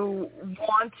to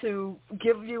want to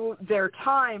give you their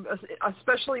time,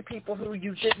 especially people who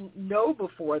you didn't know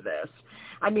before this?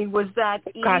 I mean, was that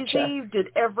easy? Gotcha.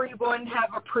 Did everyone have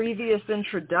a previous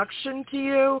introduction to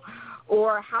you?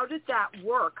 Or how did that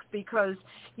work? Because,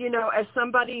 you know, as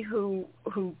somebody who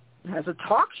has a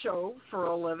talk show for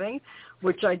a living,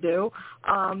 which I do,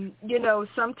 you know,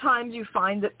 sometimes you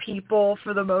find that people,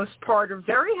 for the most part, are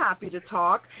very happy to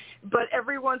talk, but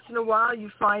every once in a while you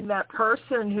find that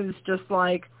person who's just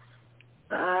like,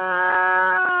 no.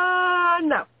 I'm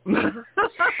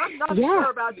not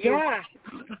sure about you.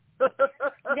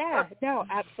 Yeah, no,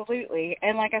 absolutely.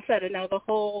 And like I said, I know the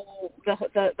whole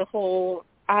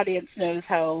audience knows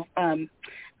how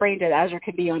brain dead Azure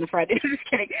can be on a Friday. I'm just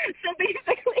kidding. So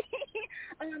basically,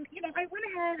 you know, I went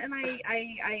ahead and I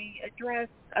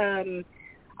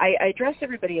addressed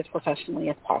everybody as professionally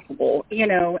as possible, you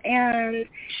know, and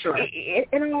sure.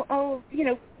 I'll you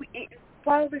know,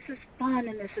 while this is fun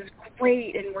and this is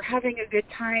great and we're having a good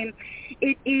time,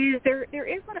 there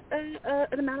is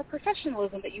an amount of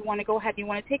professionalism that you want to go ahead and you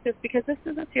want to take this, because this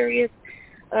is a serious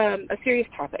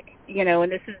topic, you know,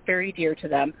 and this is very dear to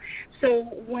them. So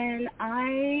when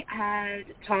I had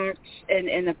talked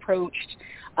and approached,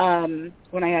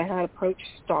 when I had approached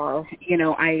Star, you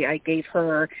know, I gave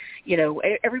her, you know,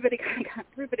 everybody kind of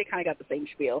got the same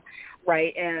spiel,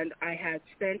 right? And I had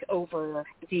sent over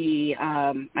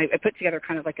I put together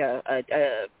kind of like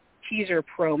a teaser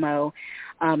promo,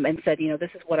 and said, this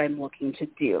is what I'm looking to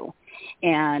do.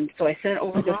 And so I sent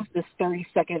over this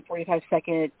 30-second,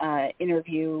 45-second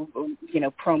interview,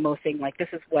 promo thing, like, this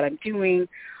is what I'm doing.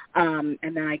 And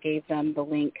then I gave them the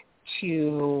link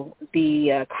to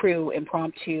the Krewe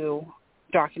Impromptu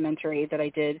documentary that I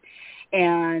did,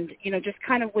 and, just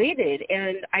kind of waited.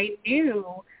 And I knew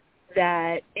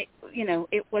that,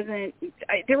 it wasn't,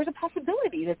 there was a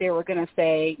possibility that they were going to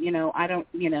say, I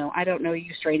don't know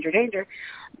you, stranger danger.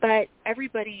 But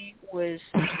everybody was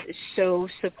so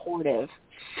supportive.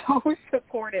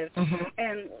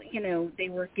 And, they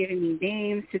were giving me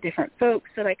names to different folks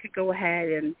that I could go ahead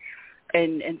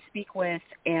and speak with.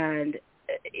 And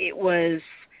it was,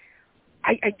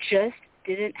 I just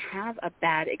didn't have a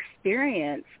bad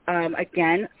experience.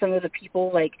 Again, some of the people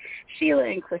like Sheila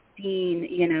and Christine,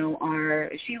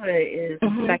 Sheila is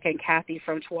second Kathy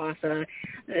from Tuwasa.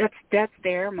 That's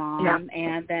their mom,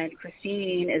 and then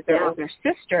Christine is their older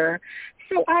sister.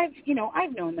 So I've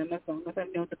known them as long as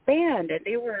I've known the band, and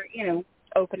they were,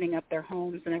 opening up their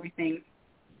homes and everything.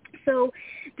 So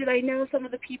did I know some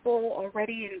of the people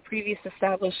already in previous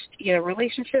established,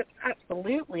 relationships?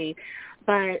 Absolutely.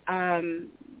 But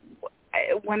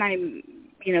when I,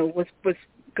 was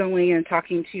going and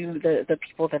talking to the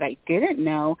people that I didn't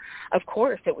know, of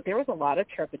course, there was a lot of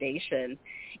trepidation.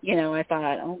 I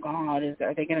thought, oh, God,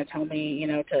 are they going to tell me,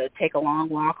 to take a long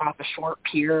walk off a short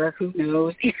pier? Who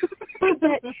knows?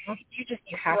 But you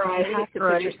have to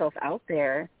put yourself out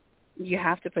there. You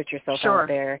have to put yourself out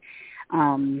there.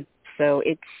 So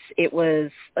it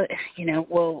was,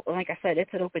 well, like I said,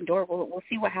 it's an open door. We'll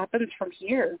see what happens from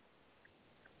here.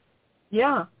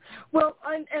 Yeah. Well,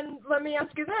 and let me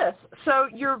ask you this. So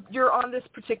you're on this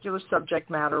particular subject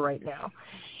matter right now,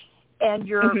 and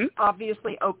you're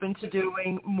obviously open to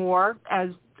doing more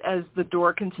as the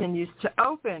door continues to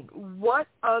open. What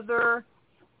other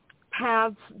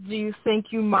paths do you think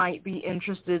you might be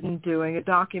interested in doing a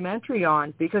documentary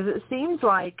on? Because it seems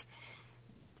like,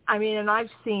 and I've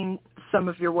seen some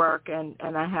of your work, and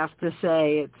I have to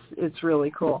say it's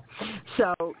really cool.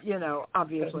 So,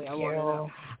 obviously I want to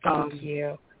know. Thank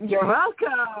you. You're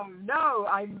welcome. No,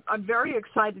 I'm very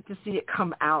excited to see it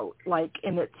come out, like,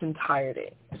 in its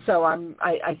entirety. So I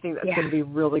think that's going to be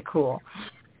really cool.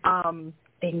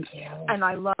 Thank you. And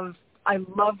I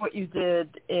love what you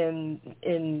did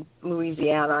in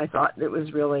Louisiana. I thought it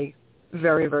was really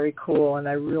very, very cool, and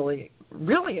I really,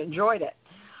 really enjoyed it.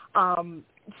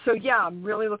 So, I'm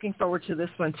really looking forward to this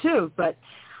one, too. But,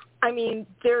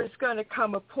 there's going to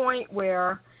come a point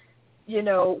where,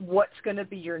 what's going to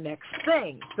be your next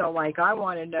thing? So, like, I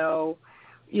want to know,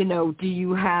 do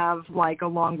you have, like, a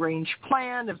long-range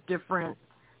plan of different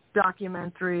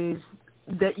documentaries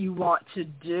that you want to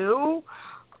do?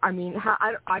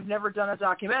 I've never done a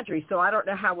documentary, so I don't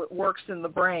know how it works in the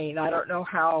brain. I don't know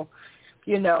how,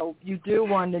 you do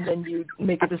one and then you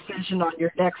make a decision on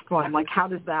your next one. Like, how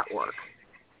does that work?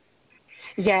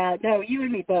 Yeah, no, you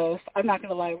and me both. I'm not going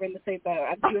to lie. We're in the same boat.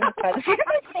 I'm doing this by the same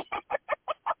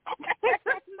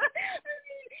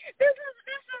this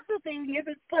is the thing. Is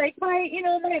it's like my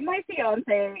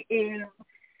fiance is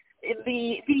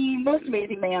the most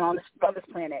amazing man on this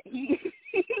planet. He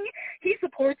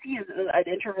supports. He is an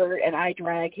introvert, and I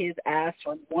drag his ass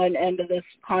from one end of this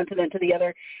continent to the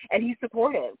other, and he's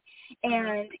supportive.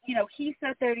 And he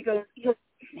sat there and he goes,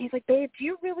 he's like, babe, do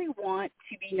you really want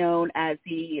to be known as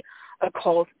the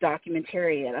occult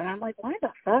documentarian? And I'm like, why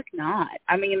the fuck not?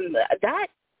 That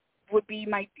would be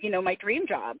my dream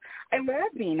job. I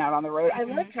love being out on the road. I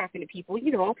love talking to people.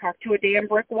 I'll talk to a damn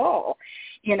brick wall,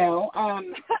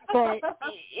 but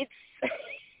it's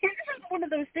one of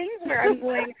those things where I'm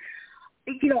going,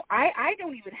 I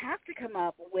don't even have to come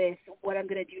up with what I'm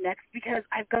going to do next, because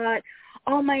I've got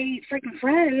all my freaking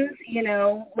friends,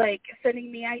 like,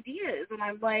 sending me ideas, and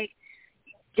I'm like,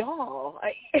 y'all,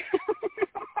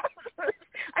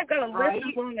 I've got a list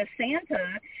as long as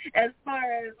Santa as far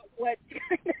as what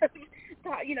kind of,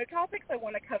 topics I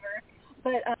want to cover.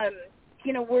 But,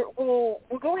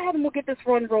 we'll go ahead and we'll get this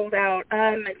one rolled out.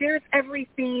 There's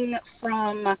everything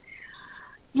from,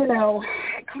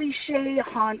 cliche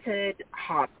haunted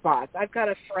hotspots. I've got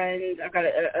a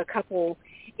couple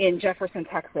in Jefferson,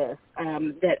 Texas,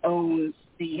 that owns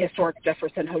the historic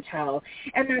Jefferson Hotel,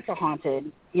 and that's a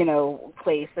haunted,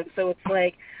 place. And so it's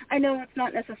like, I know it's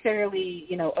not necessarily,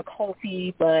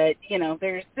 occulty, but,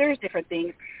 there's different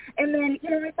things. And then,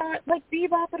 I thought, like,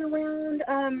 bebopping around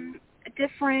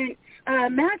different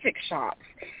magic shops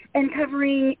and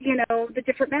covering, the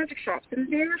different magic shops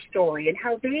and their story and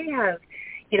how they have,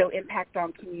 impact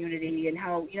on community and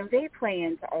how, they play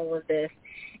into all of this.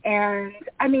 And,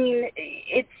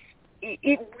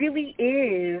 it really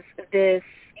is this,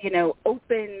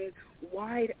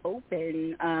 wide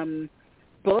open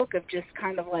book of just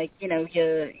kind of like,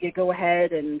 you go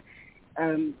ahead and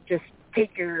just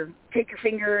take your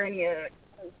finger and you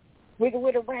wiggle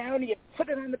it around, you put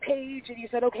it on the page, and you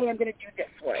said, okay, I'm going to do this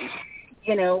one,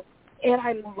 and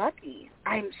I'm lucky.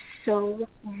 I'm so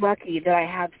lucky that I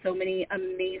have so many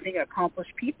amazing,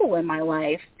 accomplished people in my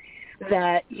life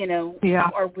that,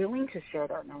 are willing to share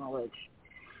their knowledge.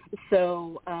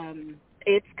 So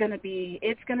it's going to be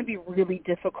really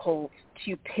difficult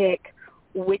to pick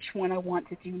which one I want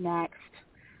to do next.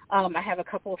 I have a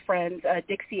couple of friends,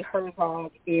 Dixie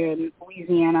Herzog in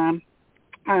Louisiana,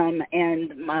 and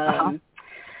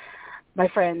my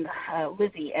friend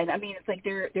Lizzie. And I mean, it's like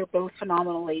they're both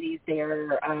phenomenal ladies.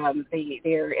 They're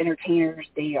entertainers.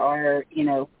 They are,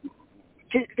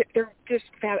 they're just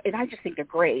fab, and I just think they're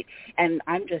great. And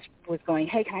I'm just was going,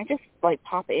 hey, can I just like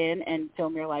pop in and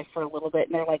film your life for a little bit?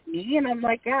 And they're like, me? And I'm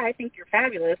like, yeah, I think you're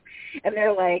fabulous. And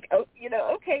they're like, oh,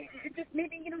 okay, just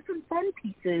maybe some fun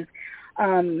pieces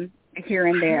here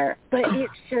and there. But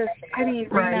it's just, I mean,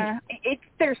 Rena,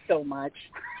 there's so much.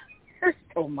 There's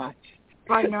so much.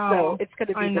 I know. So it's going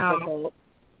to be difficult.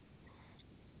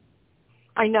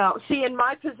 I know. See, in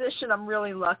my position, I'm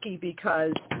really lucky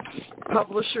because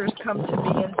publishers come to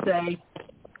me and say,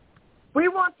 we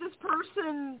want this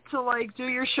person to, like, do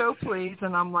your show, please.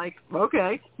 And I'm like,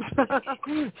 okay.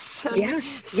 Send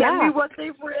me what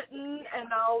they've written, and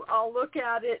I'll look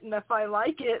at it, and if I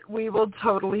like it, we will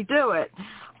totally do it.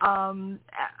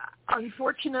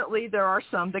 Unfortunately, there are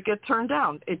some that get turned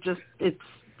down. It's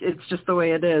just the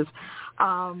way it is.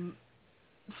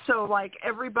 So, like,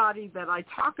 everybody that I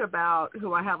talk about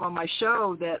who I have on my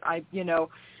show that I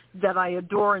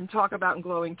adore and talk about in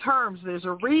glowing terms, there's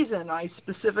a reason I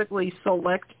specifically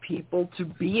select people to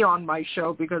be on my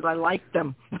show because I like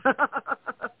them.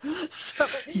 So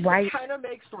it kind of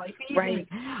makes life easy. Right.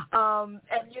 And,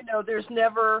 there's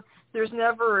never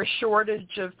a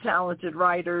shortage of talented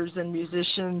writers and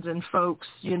musicians and folks,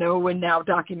 and now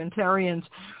documentarians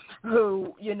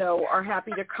who, are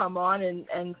happy to come on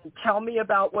and tell me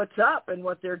about what's up and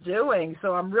what they're doing.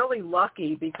 So I'm really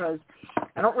lucky because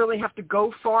I don't really have to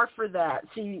go far for that.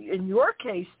 See, in your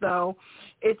case, though,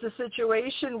 it's a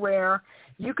situation where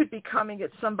you could be coming at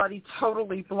somebody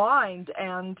totally blind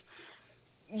and,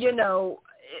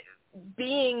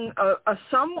 being a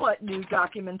somewhat new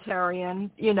documentarian,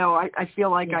 I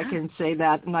feel like I can say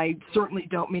that, and I certainly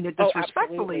don't mean it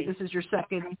disrespectfully. This is your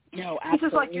second. No, absolutely. This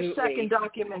is like your second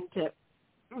documentary,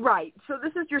 right? So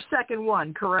this is your second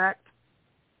one, correct?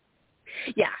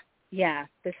 Yeah.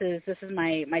 This is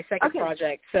my second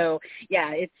project. So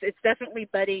yeah, it's definitely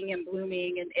budding and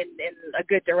blooming in a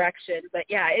good direction. But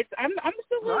yeah, I'm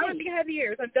still a little bit behind the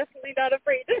ears. I'm definitely not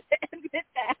afraid to admit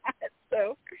that.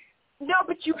 So. No,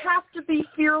 but you have to be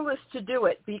fearless to do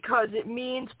it because it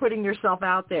means putting yourself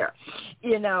out there,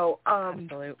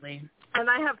 Absolutely. And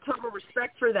I have total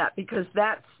respect for that because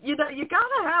that's, you got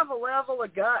to have a level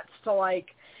of guts to, like,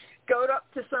 go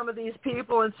up to some of these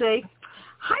people and say,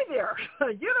 hi there,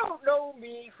 you don't know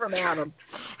me from Adam.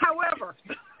 However,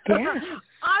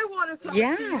 I want to talk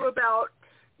to you about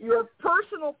your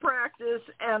personal practice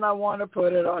and I want to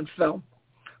put it on film.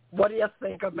 What do you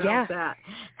think about that?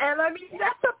 And I mean,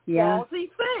 that's a ballsy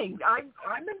thing.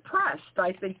 I'm impressed.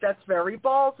 I think that's very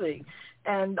ballsy.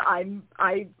 And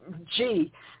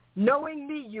knowing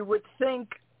me, you would think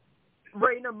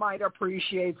Raina might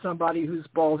appreciate somebody who's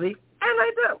ballsy, and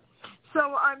I do.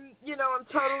 So I'm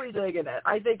totally digging it.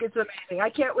 I think it's amazing. I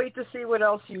can't wait to see what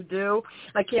else you do.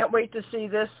 I can't wait to see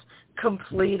this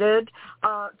completed.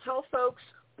 Tell folks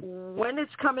when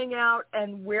it's coming out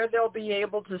and where they'll be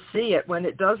able to see it when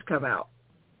it does come out.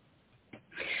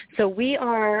 So we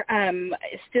are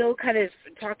still kind of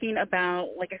talking about,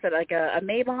 like I said, like a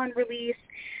Mayhem release.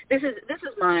 This is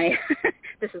my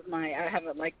I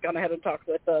haven't gone ahead and talked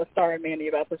with Star and Mandy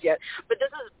about this yet, but this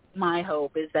is my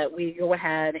hope is that we go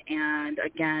ahead and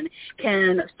again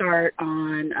can start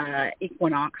on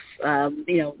Equinox,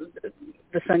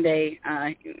 the Sunday,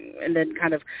 and then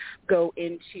kind of go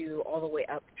into all the way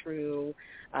up through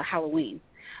Halloween.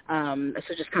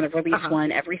 So just kind of release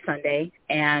one every Sunday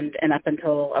and up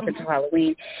until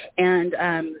Halloween. And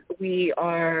we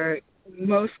are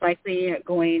most likely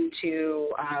going to,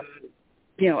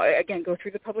 again, go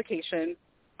through the publication.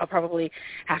 I'll probably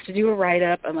have to do a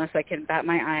write-up unless I can bat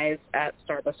my eyes at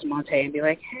Stardust and Monte and be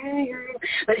like, hey,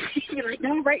 but you're like,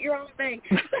 no, write your own thing.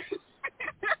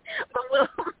 But we'll,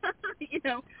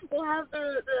 we'll have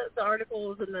the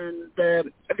articles and then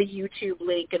the YouTube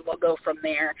link, and we'll go from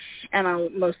there. And I'll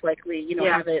most likely,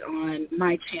 have it on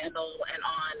my channel and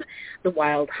on the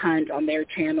Wild Hunt on their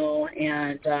channel,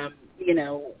 and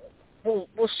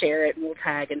we'll share it and we'll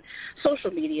tag and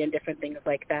social media and different things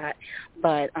like that.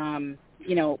 But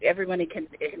everybody can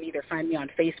either find me on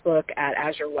Facebook at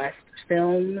Azure West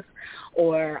Films,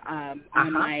 or on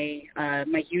my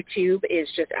YouTube is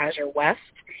just Azure West.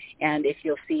 And if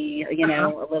you'll see, a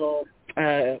little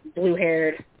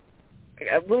blue-haired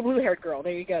girl,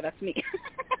 there you go, that's me.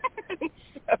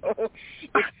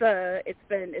 So it's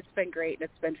been great, and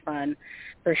it's been fun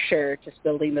for sure, just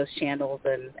building those channels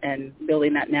and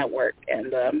building that network.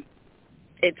 And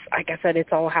it's, like I said,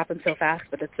 it's all happened so fast,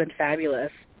 but it's been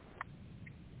fabulous.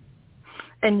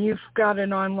 And you've got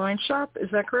an online shop,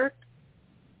 is that correct?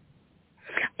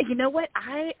 You know what?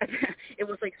 It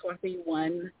was like swapping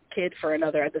one kid for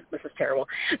another. This is terrible.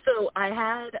 So I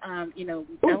had,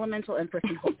 Elemental Empress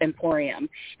Emporium,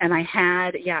 and I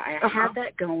had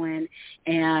that going,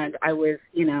 and I was,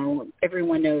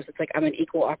 everyone knows it's like I'm an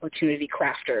equal opportunity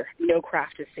crafter. No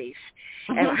craft is safe.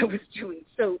 And I was doing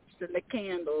soaps and the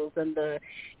candles and the,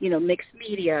 mixed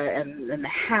media and the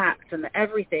hats and the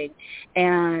everything,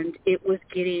 and it was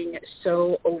getting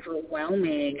so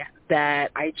overwhelming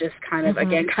that I just kind of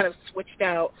switched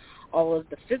out all of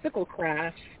the physical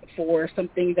crafts for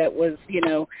something that was,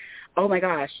 oh my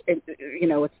gosh,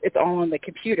 it's all on the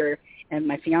computer. And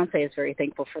my fiance is very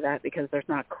thankful for that, because there's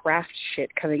not craft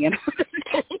shit coming in.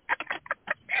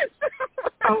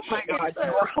 Oh my God,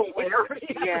 you're hilarious.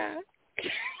 Yeah.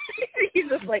 He's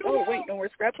just like, oh wait, no more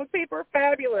scrapbook paper,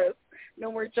 fabulous.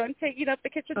 No more junk taking up the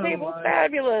kitchen table,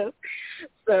 fabulous.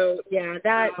 So yeah,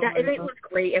 that and it was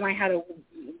great, and I had a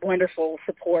wonderful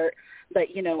support. But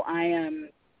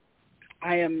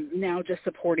I am now just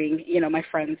supporting my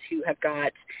friends who have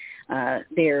got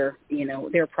their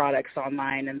products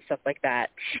online and stuff like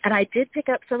that. And I did pick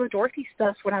up some of Dorothy's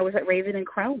stuff when I was at Raven and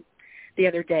Chrome the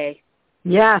other day.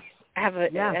 Yes. I have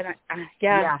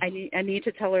I need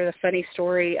to tell her the funny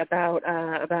story about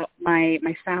my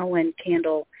Samhain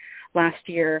candle last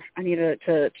year. I need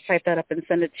to type that up and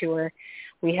send it to her.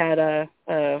 We had a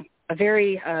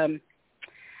very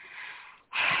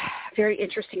very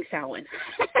interesting Samhain.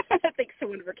 Thanks to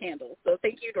one of her candles. So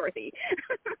thank you, Dorothy.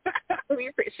 We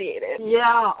appreciate it.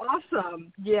 Yeah,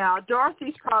 awesome. Yeah,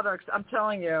 Dorothy's products, I'm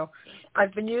telling you,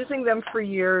 I've been using them for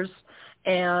years,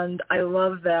 and I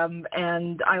love them,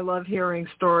 and I love hearing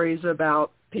stories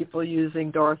about people using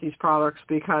Dorothy's products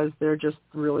because they're just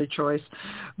really choice.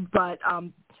 But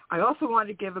I also want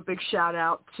to give a big shout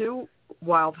out to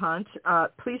Wild Hunt.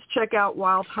 Please check out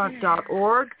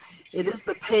wildhunt.org. It is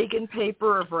the Pagan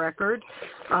paper of record,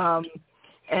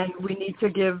 and we need to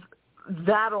give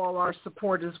that all our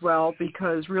support as well,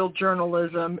 because real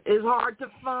journalism is hard to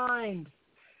find,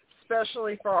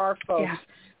 especially for our folks. Yeah.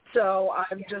 So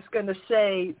I'm just going to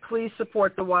say, please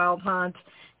support the Wild Hunt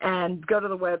and go to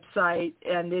the website,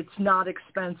 and it's not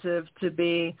expensive to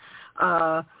be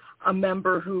a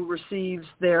member who receives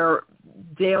their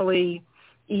daily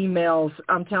emails.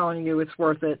 I'm telling you, it's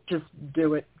worth it. Just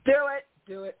do it. Do it.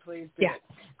 Do it, please do it.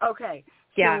 Okay.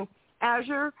 So,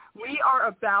 Azure, we are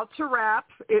about to wrap.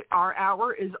 Our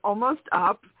hour is almost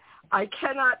up. I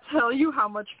cannot tell you how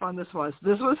much fun this was.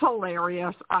 This was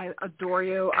hilarious. I adore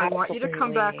you. Absolutely. I want you to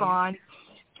come back on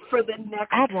for the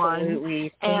next one.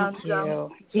 Absolutely. Thank you.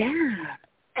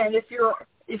 And if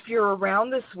you're around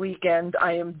this weekend,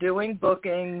 I am doing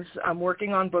bookings. I'm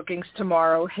working on bookings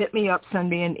tomorrow. Hit me up. Send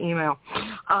me an email.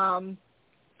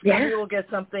 Maybe we'll get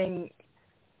something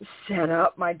set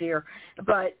up, my dear.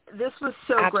 But this was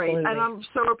so great, and I'm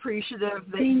so appreciative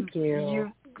that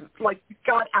you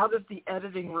got out of the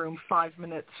editing room 5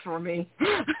 minutes for me.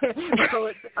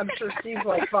 So I'm sure it seems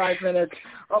like 5 minutes.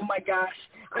 Oh my gosh!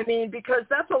 I mean, because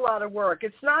that's a lot of work.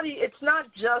 It's not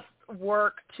just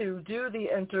work to do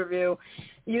the interview.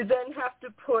 You then have to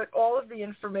put all of the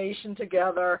information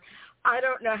together. I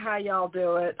don't know how y'all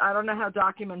do it. I don't know how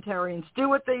documentarians do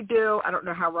what they do. I don't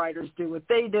know how writers do what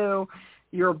they do.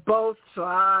 You're both, so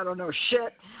I don't know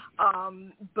shit.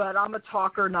 But I'm a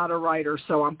talker, not a writer,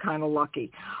 so I'm kind of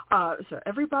lucky. So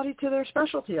everybody to their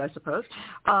specialty, I suppose.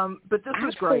 But this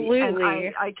was great. And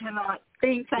I cannot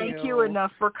thank you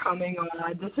enough for coming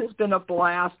on. This has been a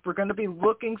blast. We're going to be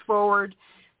looking forward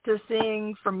to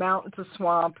seeing From Mountain to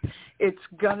Swamp. It's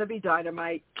going to be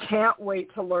dynamite. Can't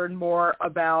wait to learn more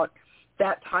about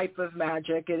that type of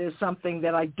magic. It is something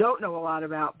that I don't know a lot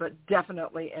about, but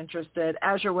definitely interested.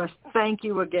 Azure West, thank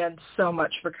you again so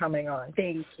much for coming on.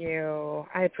 Thank you.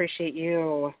 I appreciate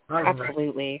you. All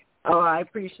Absolutely. Oh, I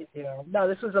appreciate you. No,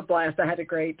 this was a blast. I had a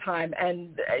great time,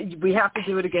 and we have to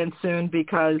do it again soon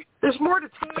because there's more to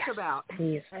talk about.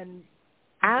 Please. And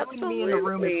absolutely, me in the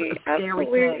room is a scary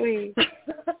absolutely. thing.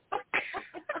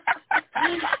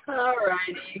 All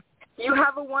righty. You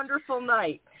have a wonderful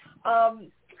night.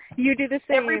 You do the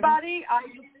same. Everybody,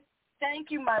 thank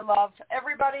you, my love.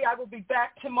 Everybody, I will be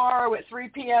back tomorrow at 3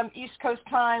 p.m. East Coast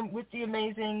time with the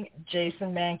amazing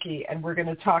Jason Mankey, and we're going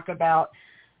to talk about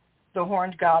the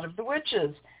horned god of the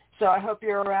witches. So I hope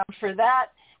you're around for that.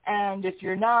 And if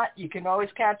you're not, you can always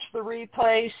catch the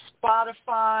replay,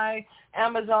 Spotify,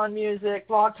 Amazon Music,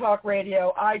 Blog Talk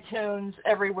Radio, iTunes,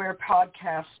 everywhere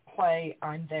podcasts play,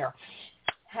 I'm there.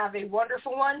 Have a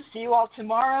wonderful one. See you all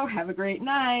tomorrow. Have a great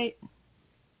night.